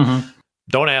for. Mm-hmm.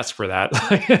 Don't ask for that.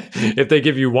 If they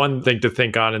give you one thing to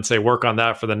think on and say, work on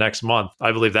that for the next month,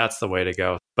 I believe that's the way to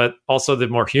go. But also the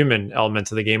more human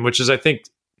element of the game, which is, I think,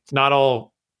 not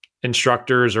all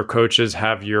instructors or coaches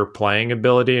have your playing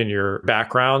ability and your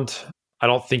background. I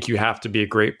don't think you have to be a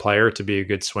great player to be a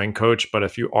good swing coach. But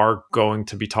if you are going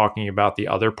to be talking about the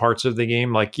other parts of the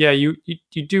game, like, you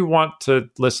do want to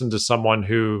listen to someone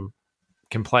who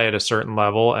can play at a certain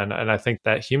level. And I think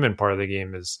that human part of the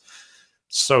game is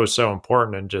so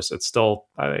important, and just it's still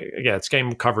it's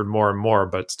getting covered more and more,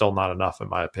 but still not enough in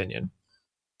my opinion.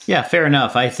 Yeah, fair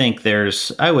enough. I think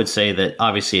I would say that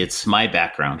obviously it's my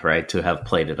background, right, to have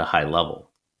played at a high level.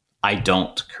 I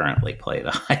don't currently play at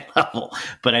a high level,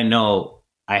 but I know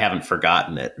I haven't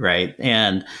forgotten it, right?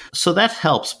 And so that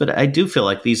helps. But I do feel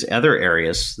like these other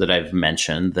areas that I've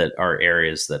mentioned that are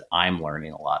areas that I'm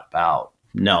learning a lot about.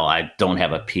 no, I don't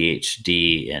have a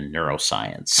PhD in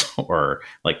neuroscience, or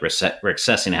like Rick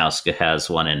Sessinghaus has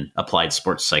one in applied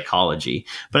sports psychology,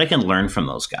 but I can learn from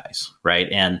those guys, right?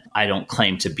 And I don't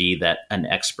claim to be an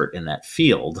expert in that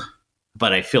field,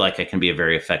 but I feel like I can be a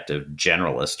very effective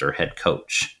generalist or head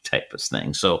coach type of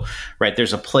thing. So, right,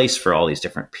 there's a place for all these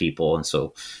different people. And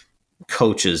so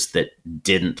coaches that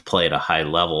didn't play at a high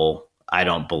level, I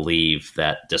don't believe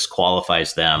that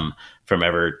disqualifies them from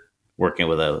ever working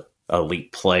with a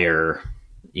elite player,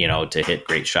 to hit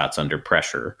great shots under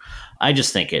pressure. I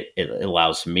just think it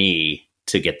allows me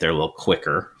to get there a little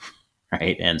quicker,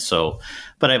 right? And so,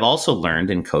 but I've also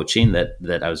learned in coaching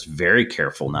that I was very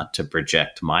careful not to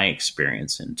project my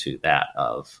experience into that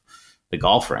of the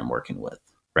golfer I'm working with,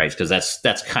 right? Because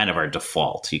that's kind of our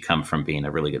default. You come from being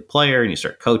a really good player and you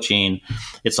start coaching.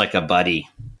 It's like a buddy,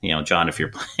 John, if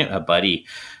you're playing a buddy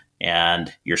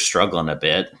and you're struggling a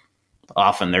bit,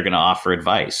 often they're going to offer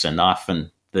advice, and often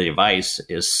the advice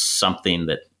is something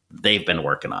that they've been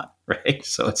working on, right?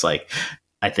 So it's like,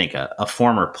 I think a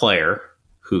former player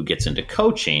who gets into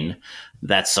coaching,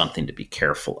 that's something to be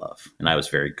careful of. And I was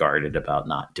very guarded about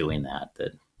not doing that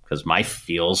because my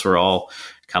feels were all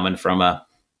coming from a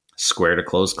square to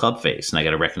closed club face. And I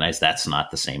got to recognize that's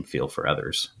not the same feel for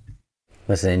others.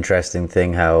 That's an interesting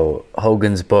thing how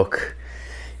Hogan's book,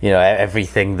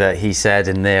 everything that he said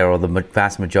in there, or the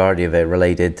vast majority of it,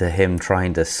 related to him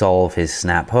trying to solve his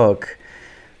snap hook,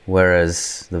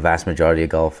 whereas the vast majority of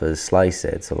golfers slice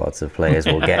it. So lots of players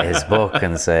will get his book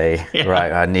and say,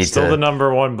 right, I need still the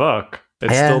number one book.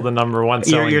 It's still the number one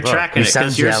selling You're book. tracking it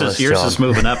because yours is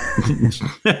moving up.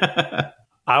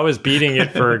 I was beating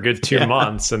it for a good 2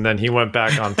 months, and then he went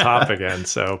back on top again.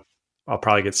 So I'll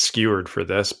probably get skewered for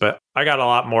this, but I got a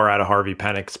lot more out of Harvey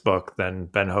Penick's book than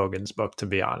Ben Hogan's book, to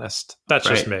be honest. That's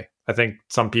just me. I think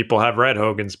some people have read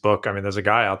Hogan's book. I mean, there's a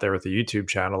guy out there with a YouTube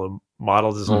channel who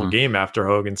modeled his whole game after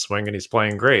Hogan's swing, and he's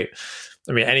playing great.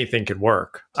 I mean, anything could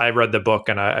work. I read the book,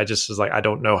 and I just was like, I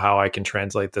don't know how I can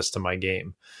translate this to my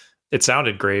game. It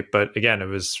sounded great, but again,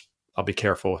 I'll be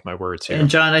careful with my words here. And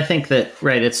John, I think that,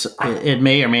 right, it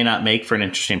may or may not make for an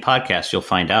interesting podcast. You'll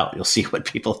find out. You'll see what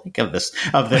people think of this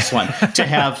one. To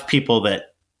have people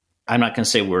that, I'm not going to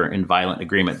say we're in violent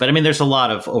agreement, but I mean, there's a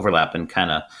lot of overlap in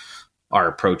kind of our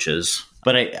approaches.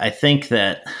 But I think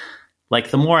that,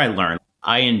 like, the more I learn,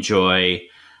 I enjoy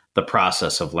the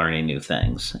process of learning new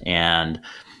things. And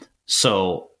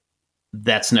so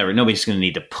nobody's going to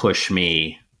need to push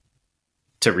me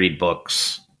to read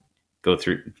books, go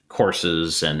through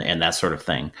courses and that sort of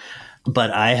thing. But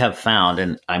I have found,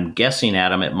 and I'm guessing,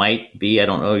 Adam, it might be, I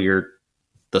don't know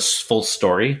the full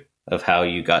story of how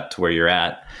you got to where you're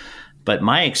at, but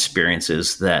my experience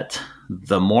is that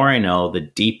the more I know, the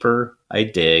deeper I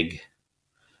dig,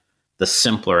 the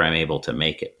simpler I'm able to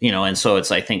make it. And so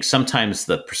I think sometimes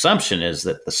the presumption is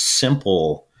that the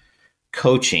simple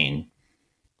coaching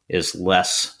is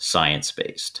less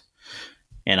science-based.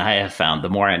 And I have found the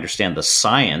more I understand the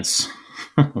science,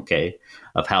 okay,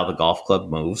 of how the golf club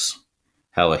moves,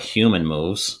 how a human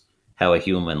moves, how a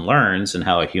human learns, and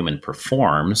how a human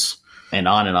performs, and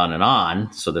on and on and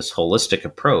on. So this holistic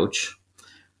approach,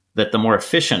 that the more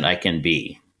efficient I can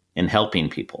be in helping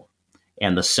people,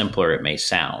 and the simpler it may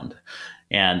sound.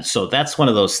 And so that's one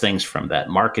of those things from that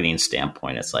marketing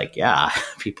standpoint. It's like, yeah,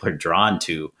 people are drawn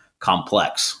to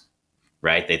complex,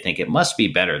 right? They think it must be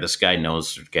better. This guy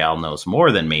knows, gal knows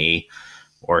more than me,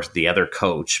 or the other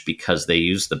coach, because they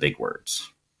use the big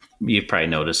words. You've probably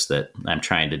noticed that I'm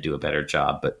trying to do a better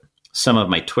job, but some of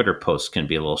my Twitter posts can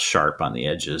be a little sharp on the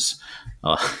edges,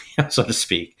 so to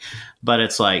speak. But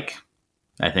it's like,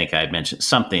 I think I mentioned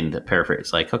something that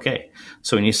paraphrase, like, okay,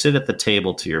 so when you sit at the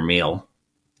table to your meal,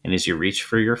 and as you reach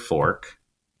for your fork,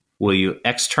 will you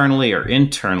externally or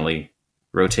internally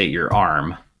rotate your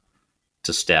arm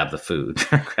to stab the food,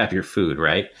 grab your food,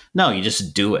 right? No, you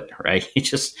just do it, right? You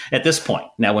just, at this point.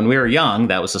 Now, when we were young,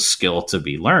 that was a skill to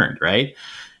be learned, right?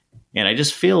 And I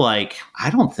just feel like, I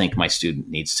don't think my student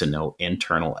needs to know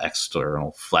internal,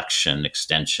 external, flexion,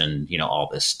 extension, all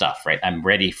this stuff, right? I'm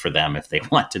ready for them if they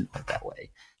want to know it that way.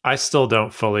 I still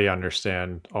don't fully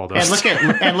understand all those.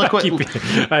 And look what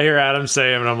I hear Adam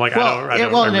say, and I'm like, I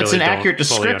don't. And it's an accurate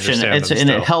description, and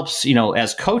it helps,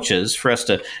 as coaches, for us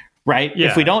to. Right. Yeah,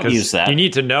 if we don't use that, you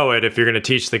need to know it if you're going to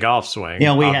teach the golf swing.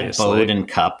 We had bowed and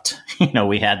cupped,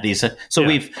 we had these.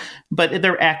 But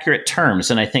they're accurate terms.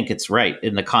 And I think it's right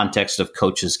in the context of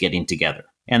coaches getting together.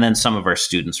 And then some of our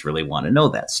students really want to know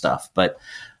that stuff. But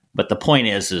the point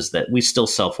is that we still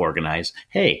self-organize.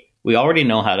 Hey, we already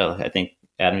know how to, I think,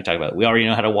 Adam, you talked about, we already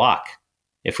know how to walk.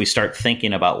 If we start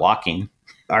thinking about walking,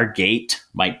 our gait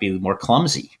might be more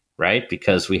clumsy. right?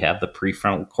 Because we have the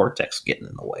prefrontal cortex getting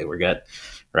in the way.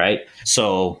 Right?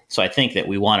 So I think that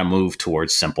we want to move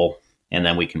towards simple, and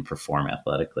then we can perform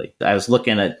athletically. I was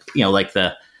looking at, like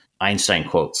the Einstein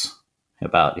quotes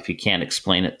about if you can't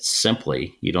explain it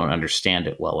simply, you don't understand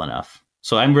it well enough.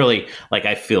 So I'm really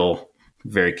I feel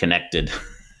very connected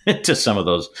to some of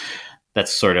those.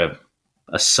 That's sort of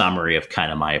a summary of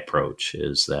kind of my approach,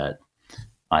 is that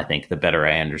I think the better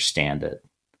I understand it,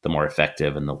 the more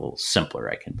effective and the little simpler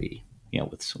I can be,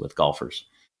 with golfers.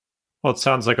 Well, it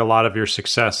sounds like a lot of your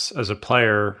success as a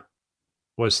player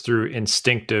was through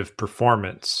instinctive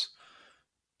performance.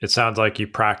 It sounds like you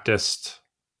practiced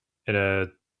in a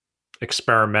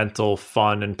experimental,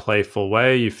 fun, and playful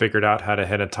way. You figured out how to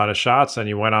hit a ton of shots, and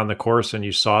you went on the course and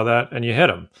you saw that and you hit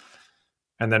them.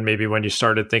 And then maybe when you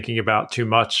started thinking about too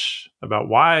much about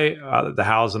why, the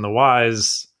hows and the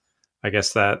whys, I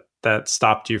guess that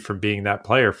stopped you from being that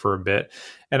player for a bit.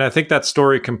 And I think that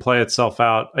story can play itself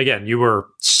out. Again, you were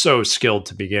so skilled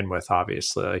to begin with,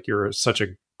 obviously. You were such a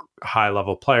high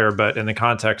level player, but in the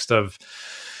context of,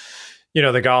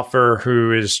 the golfer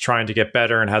who is trying to get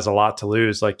better and has a lot to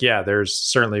lose, there's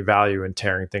certainly value in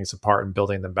tearing things apart and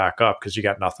building them back up because you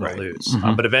got nothing to lose.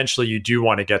 Mm-hmm. But eventually you do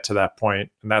want to get to that point.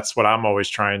 And that's what I'm always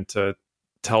trying to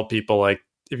tell people.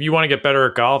 If you want to get better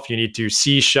at golf, you need to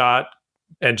see shot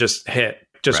and just hit,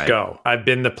 just go. I've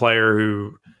been the player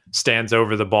who stands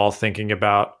over the ball thinking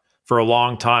about, for a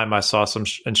long time, I saw some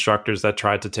instructors that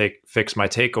tried to fix my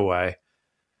takeaway.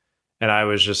 And I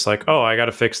was just like, oh, I got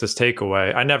to fix this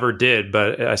takeaway. I never did,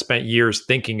 but I spent years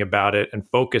thinking about it and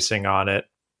focusing on it.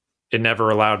 It never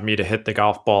allowed me to hit the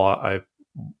golf ball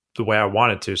the way I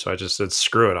wanted to. So I just said,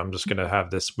 screw it. I'm just going to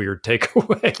have this weird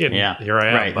takeaway. And here I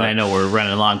am. Right. And I know we're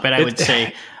running along, but I would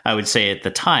say at the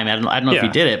time, I don't know if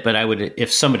you did it, but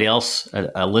if somebody else,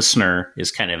 a listener,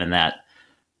 is kind of in that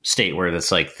state where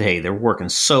it's like, hey, they're working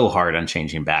so hard on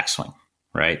changing backswing,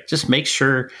 right? Just make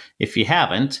sure, if you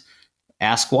haven't,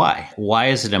 ask why. Why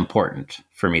is it important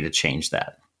for me to change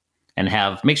that? And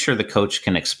make sure the coach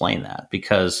can explain that,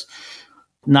 because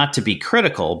not to be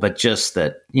critical, but just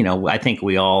that, I think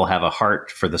we all have a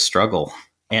heart for the struggle.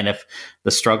 And if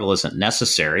the struggle isn't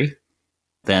necessary,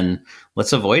 then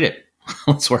let's avoid it.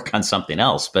 Let's work on something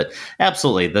else. But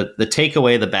absolutely, the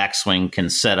takeaway, the backswing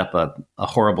can set up a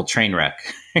horrible train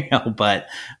wreck, but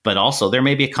also there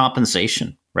may be a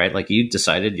compensation, right? Like you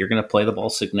decided you're going to play the ball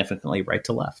significantly right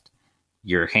to left.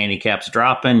 Your handicap's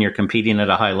dropping, you're competing at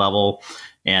a high level,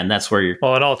 and that's where you're...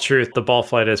 Well, in all truth, the ball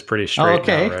flight is pretty straight. Oh,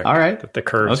 okay. Now, Rick. All right. That the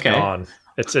curve's gone.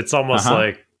 It's almost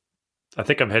like, I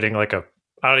think I'm hitting I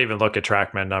don't even look at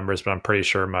TrackMan numbers, but I'm pretty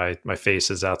sure my face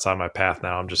is outside my path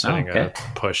now. I'm just hitting a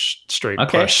straight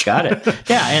push. Got it.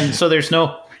 Yeah, and so there's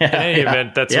no... In any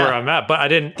event, that's where I'm at. But I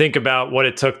didn't think about what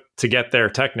it took to get there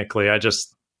technically. I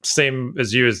just, same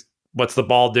as you, what's the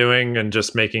ball doing, and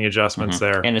just making adjustments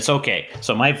there. And it's okay.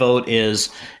 So my vote is,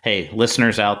 hey,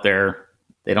 listeners out there,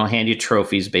 they don't hand you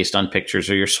trophies based on pictures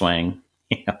of your swing.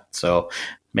 So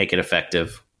make it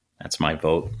effective. That's my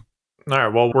vote. All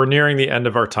right. Well, we're nearing the end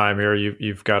of our time here.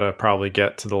 You've got to probably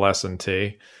get to the lesson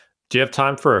tee. Do you have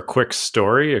time for a quick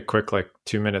story, a quick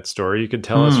 2-minute story you could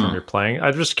tell us from your playing?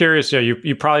 I'm just curious.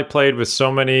 You probably played with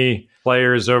so many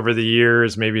players over the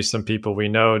years, maybe some people we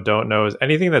know, don't know. Is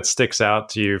anything that sticks out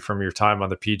to you from your time on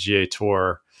the PGA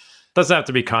Tour? Doesn't have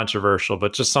to be controversial,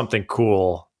 but just something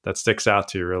cool that sticks out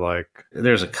to you. You're like,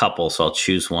 there's a couple, so I'll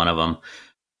choose one of them.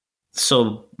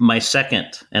 So my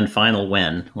second and final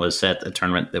win was at a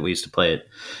tournament that we used to play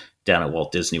down at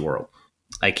Walt Disney World.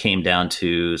 I came down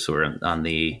to, so we're on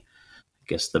the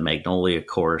Magnolia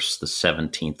course, the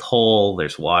 17th hole.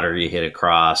 There's water you hit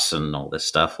across and all this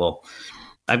stuff. Well,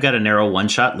 I've got a narrow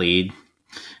one-shot lead,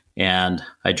 and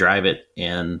I drive it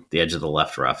in the edge of the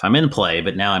left rough. I'm in play,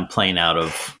 but now I'm playing out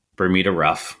of Bermuda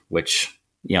rough, which,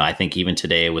 I think even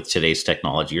today with today's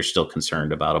technology, you're still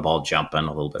concerned about a ball jumping,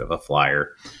 a little bit of a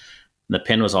flyer. The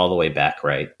pin was all the way back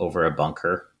right over a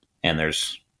bunker, and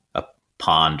there's a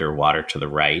pond or water to the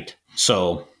right.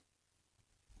 So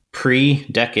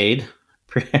pre-decade,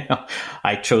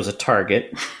 I chose a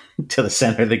target to the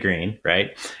center of the green, right?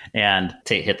 And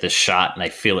to hit this shot, and I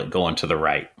feel it going to the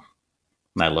right.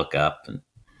 And I look up, and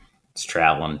it's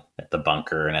traveling at the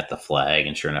bunker and at the flag,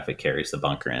 and sure enough, it carries the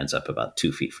bunker and ends up about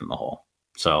 2 feet from the hole.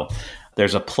 So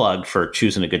there's a plug for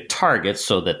choosing a good target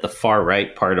so that the far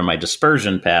right part of my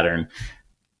dispersion pattern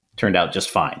turned out just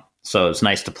fine. So it's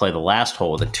nice to play the last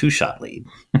hole with a 2-shot lead.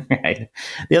 Right?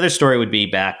 The other story would be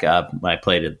back when I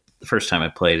played it, the first time I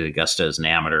played at Augusta as an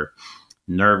amateur,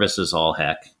 nervous as all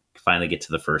heck. Finally get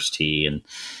to the first tee, and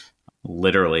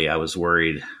literally I was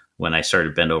worried when I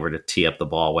started bend over to tee up the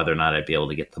ball whether or not I'd be able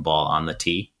to get the ball on the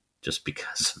tee. just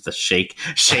because of the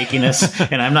shakiness.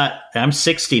 And I'm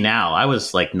 60 now. I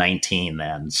was like 19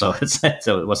 then. So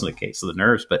it wasn't a case of the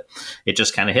nerves, but it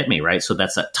just kind of hit me, right? So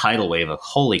that's that tidal wave of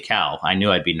holy cow. I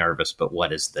knew I'd be nervous, but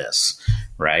what is this,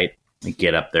 right? You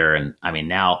get up there and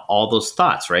now all those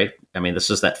thoughts, right? This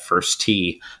is that first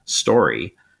tee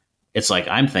story. It's like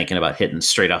I'm thinking about hitting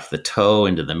straight off the toe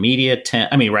into the media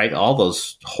tent. Right? All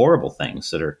those horrible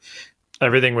things that are.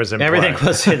 Everything was in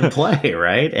play,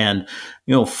 right? And,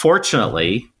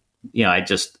 fortunately,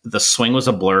 the swing was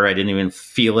a blur. I didn't even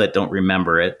feel it, don't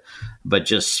remember it, but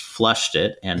just flushed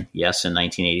it. And yes, in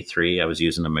 1983, I was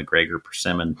using a McGregor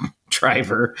Persimmon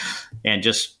driver and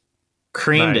just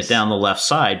creamed it down the left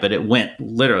side, but it went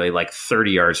literally like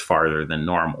 30 yards farther than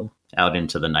normal out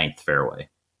into the ninth fairway.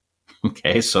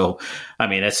 Okay, so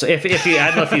it's if you I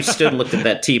don't know if you stood and looked at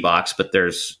that tee box, but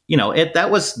there's that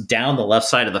was down the left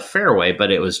side of the fairway, but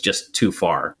it was just too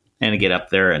far. And to get up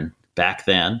there, and back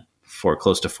then, for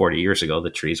close to 40 years ago,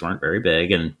 the trees weren't very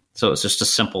big, and so it was just a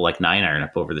simple 9-iron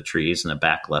up over the trees and a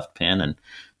back left pin, and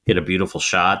hit a beautiful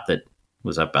shot that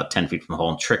was up about 10 feet from the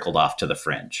hole and trickled off to the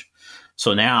fringe.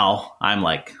 So now I'm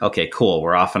like, okay, cool,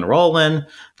 we're off and rolling.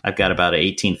 I've got about an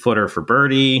 18-footer for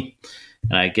birdie.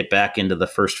 And I get back into the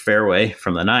first fairway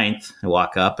from the ninth and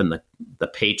walk up, and the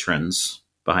patrons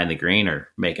behind the green are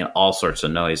making all sorts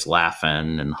of noise,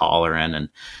 laughing and hollering. And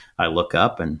I look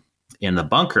up, and in the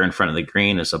bunker in front of the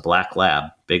green is a black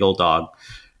lab, big old dog,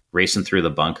 racing through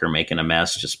the bunker, making a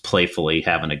mess, just playfully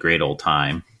having a great old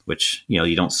time, which,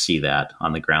 you don't see that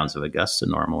on the grounds of Augusta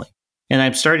normally. And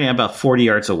I'm starting about 40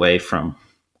 yards away from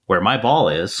where my ball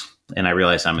is. And I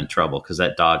realize I'm in trouble because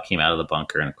that dog came out of the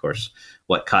bunker. And of course,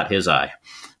 what caught his eye?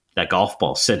 That golf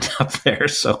ball sitting up there.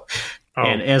 So,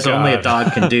 and as only a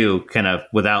dog can do, kind of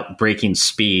without breaking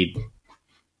speed,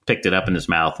 picked it up in his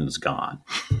mouth and was gone.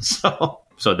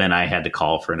 So then I had to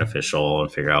call for an official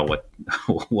and figure out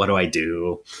what do I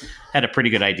do? Had a pretty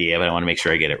good idea, but I want to make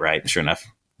sure I get it right. Sure enough,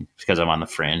 because I'm on the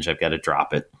fringe, I've got to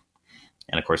drop it.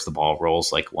 And of course, the ball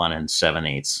rolls like 1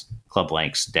 7/8 club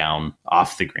lengths down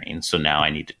off the green. So now I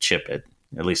need to chip it.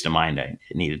 At least in mind, I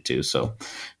needed to. So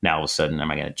now all of a sudden, am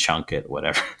I going to chunk it,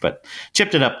 whatever? But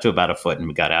chipped it up to about a foot and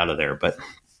we got out of there. But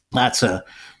that's a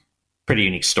pretty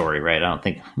unique story, right? I don't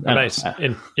think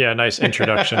nice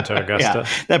introduction to Augusta.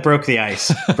 Yeah, that broke the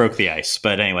ice.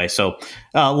 But anyway, so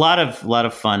a lot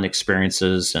of fun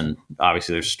experiences, and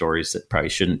obviously there's stories that probably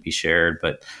shouldn't be shared.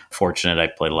 But fortunate, I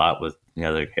played a lot with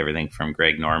everything from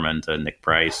Greg Norman to Nick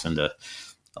Price and to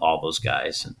all those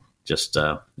guys, and just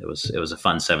it was a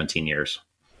fun 17 years.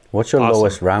 What's your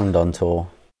lowest round on tour?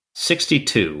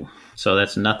 62. So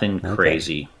that's nothing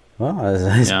crazy. Well,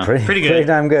 it's pretty good. Pretty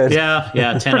damn good. Yeah,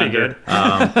 10 pretty under. Good.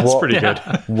 That's pretty good.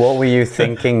 What were you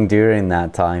thinking during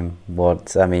that time?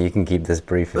 You can keep this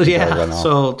brief if you gotta run off.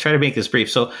 So try to make this brief.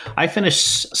 So I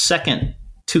finished second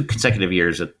 2 consecutive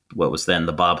years at what was then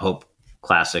the Bob Hope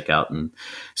Classic out. And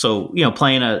so,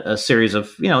 playing a series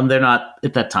of, they're not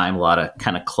at that time a lot of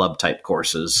kind of club type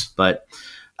courses, but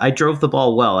I drove the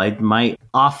ball well. My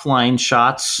offline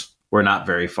shots were not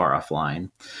very far offline.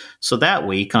 So that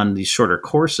week on these shorter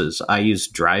courses, I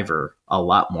used driver a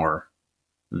lot more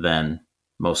than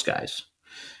most guys.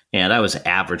 And I was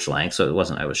average length, so it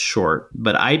wasn't I was short.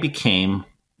 But I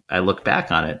look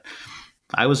back on it,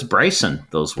 I was Bryson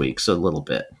those weeks a little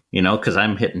bit, because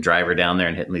I'm hitting driver down there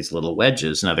and hitting these little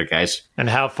wedges and other guys. And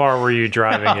how far were you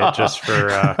driving it, just for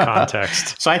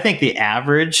context? So I think the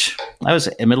average, I was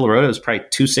in middle of the road, it was probably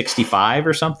 265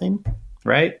 or something,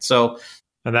 right? So...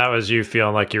 And that was you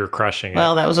feeling like you were crushing it.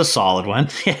 Well, that was a solid one.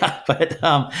 Yeah. But,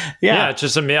 it's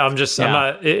just, I'm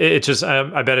not, it's just,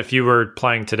 I bet if you were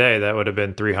playing today, that would have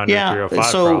been 300, 305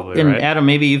 so, probably, and right? Adam,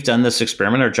 maybe you've done this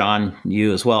experiment, or John,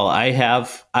 you as well. I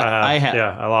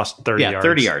lost 30 yards.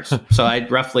 30 yards. So I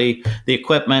roughly, the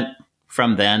equipment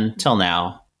from then till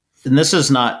now, and this is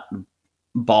not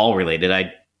ball related.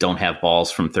 I don't have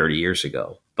balls from 30 years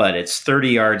ago. But it's 30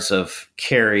 yards of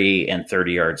carry and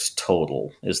 30 yards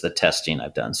total is the testing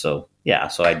I've done. So,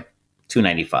 so I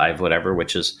 295, whatever,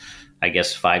 which is, I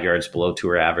guess, 5 yards below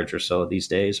tour average or so these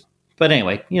days. But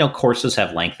anyway, courses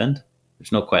have lengthened.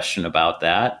 There's no question about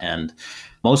that. And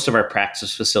most of our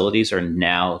practice facilities are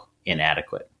now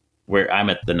inadequate. Where I'm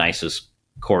at the nicest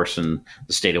course in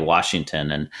the state of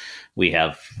Washington, and we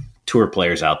have tour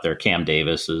players out there. Cam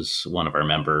Davis is one of our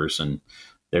members, and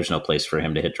there's no place for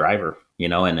him to hit driver.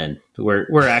 And then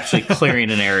we're actually clearing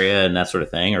an area and that sort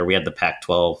of thing. Or we had the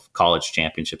Pac-12 college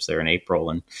championships there in April,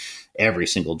 and every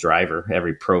single driver,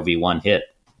 every Pro V1 hit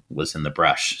was in the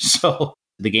brush. So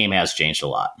the game has changed a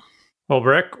lot. Well,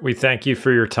 Rick, we thank you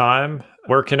for your time.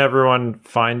 Where can everyone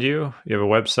find you? You have a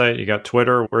website, you got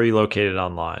Twitter. Where are you located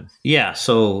online? Yeah.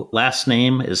 So last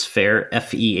name is Fehr,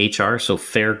 F-E-H-R. So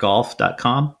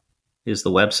fehrgolf.com is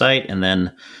the website. And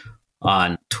then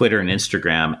on Twitter and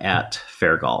Instagram at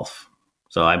fehrgolf.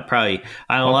 So I'm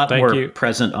a lot more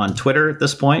present on Twitter at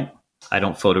this point. I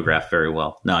don't photograph very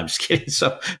well. No, I'm just kidding.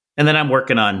 So, and then I'm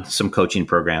working on some coaching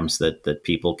programs that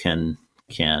people can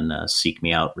seek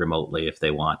me out remotely if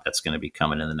they want. That's going to be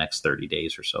coming in the next 30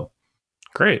 days or so.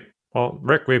 Great. Well,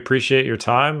 Rick, we appreciate your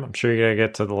time. I'm sure you're going to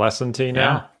get to the lesson tee now.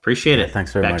 Yeah, appreciate it.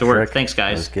 Thanks very much, Back to work. Rick. Thanks, guys.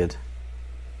 That was good.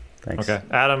 Thanks. Okay.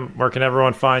 Adam, where can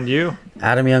everyone find you?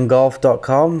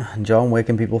 AdamYoungGolf.com. And John, where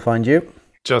can people find you?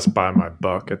 Just buy my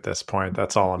book at this point.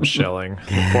 That's all I'm shilling.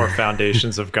 The 4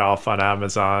 Foundations of Golf on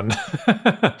Amazon.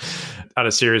 On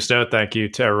a serious note, thank you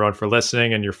to everyone for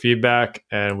listening and your feedback.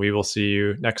 And we will see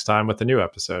you next time with a new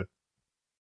episode.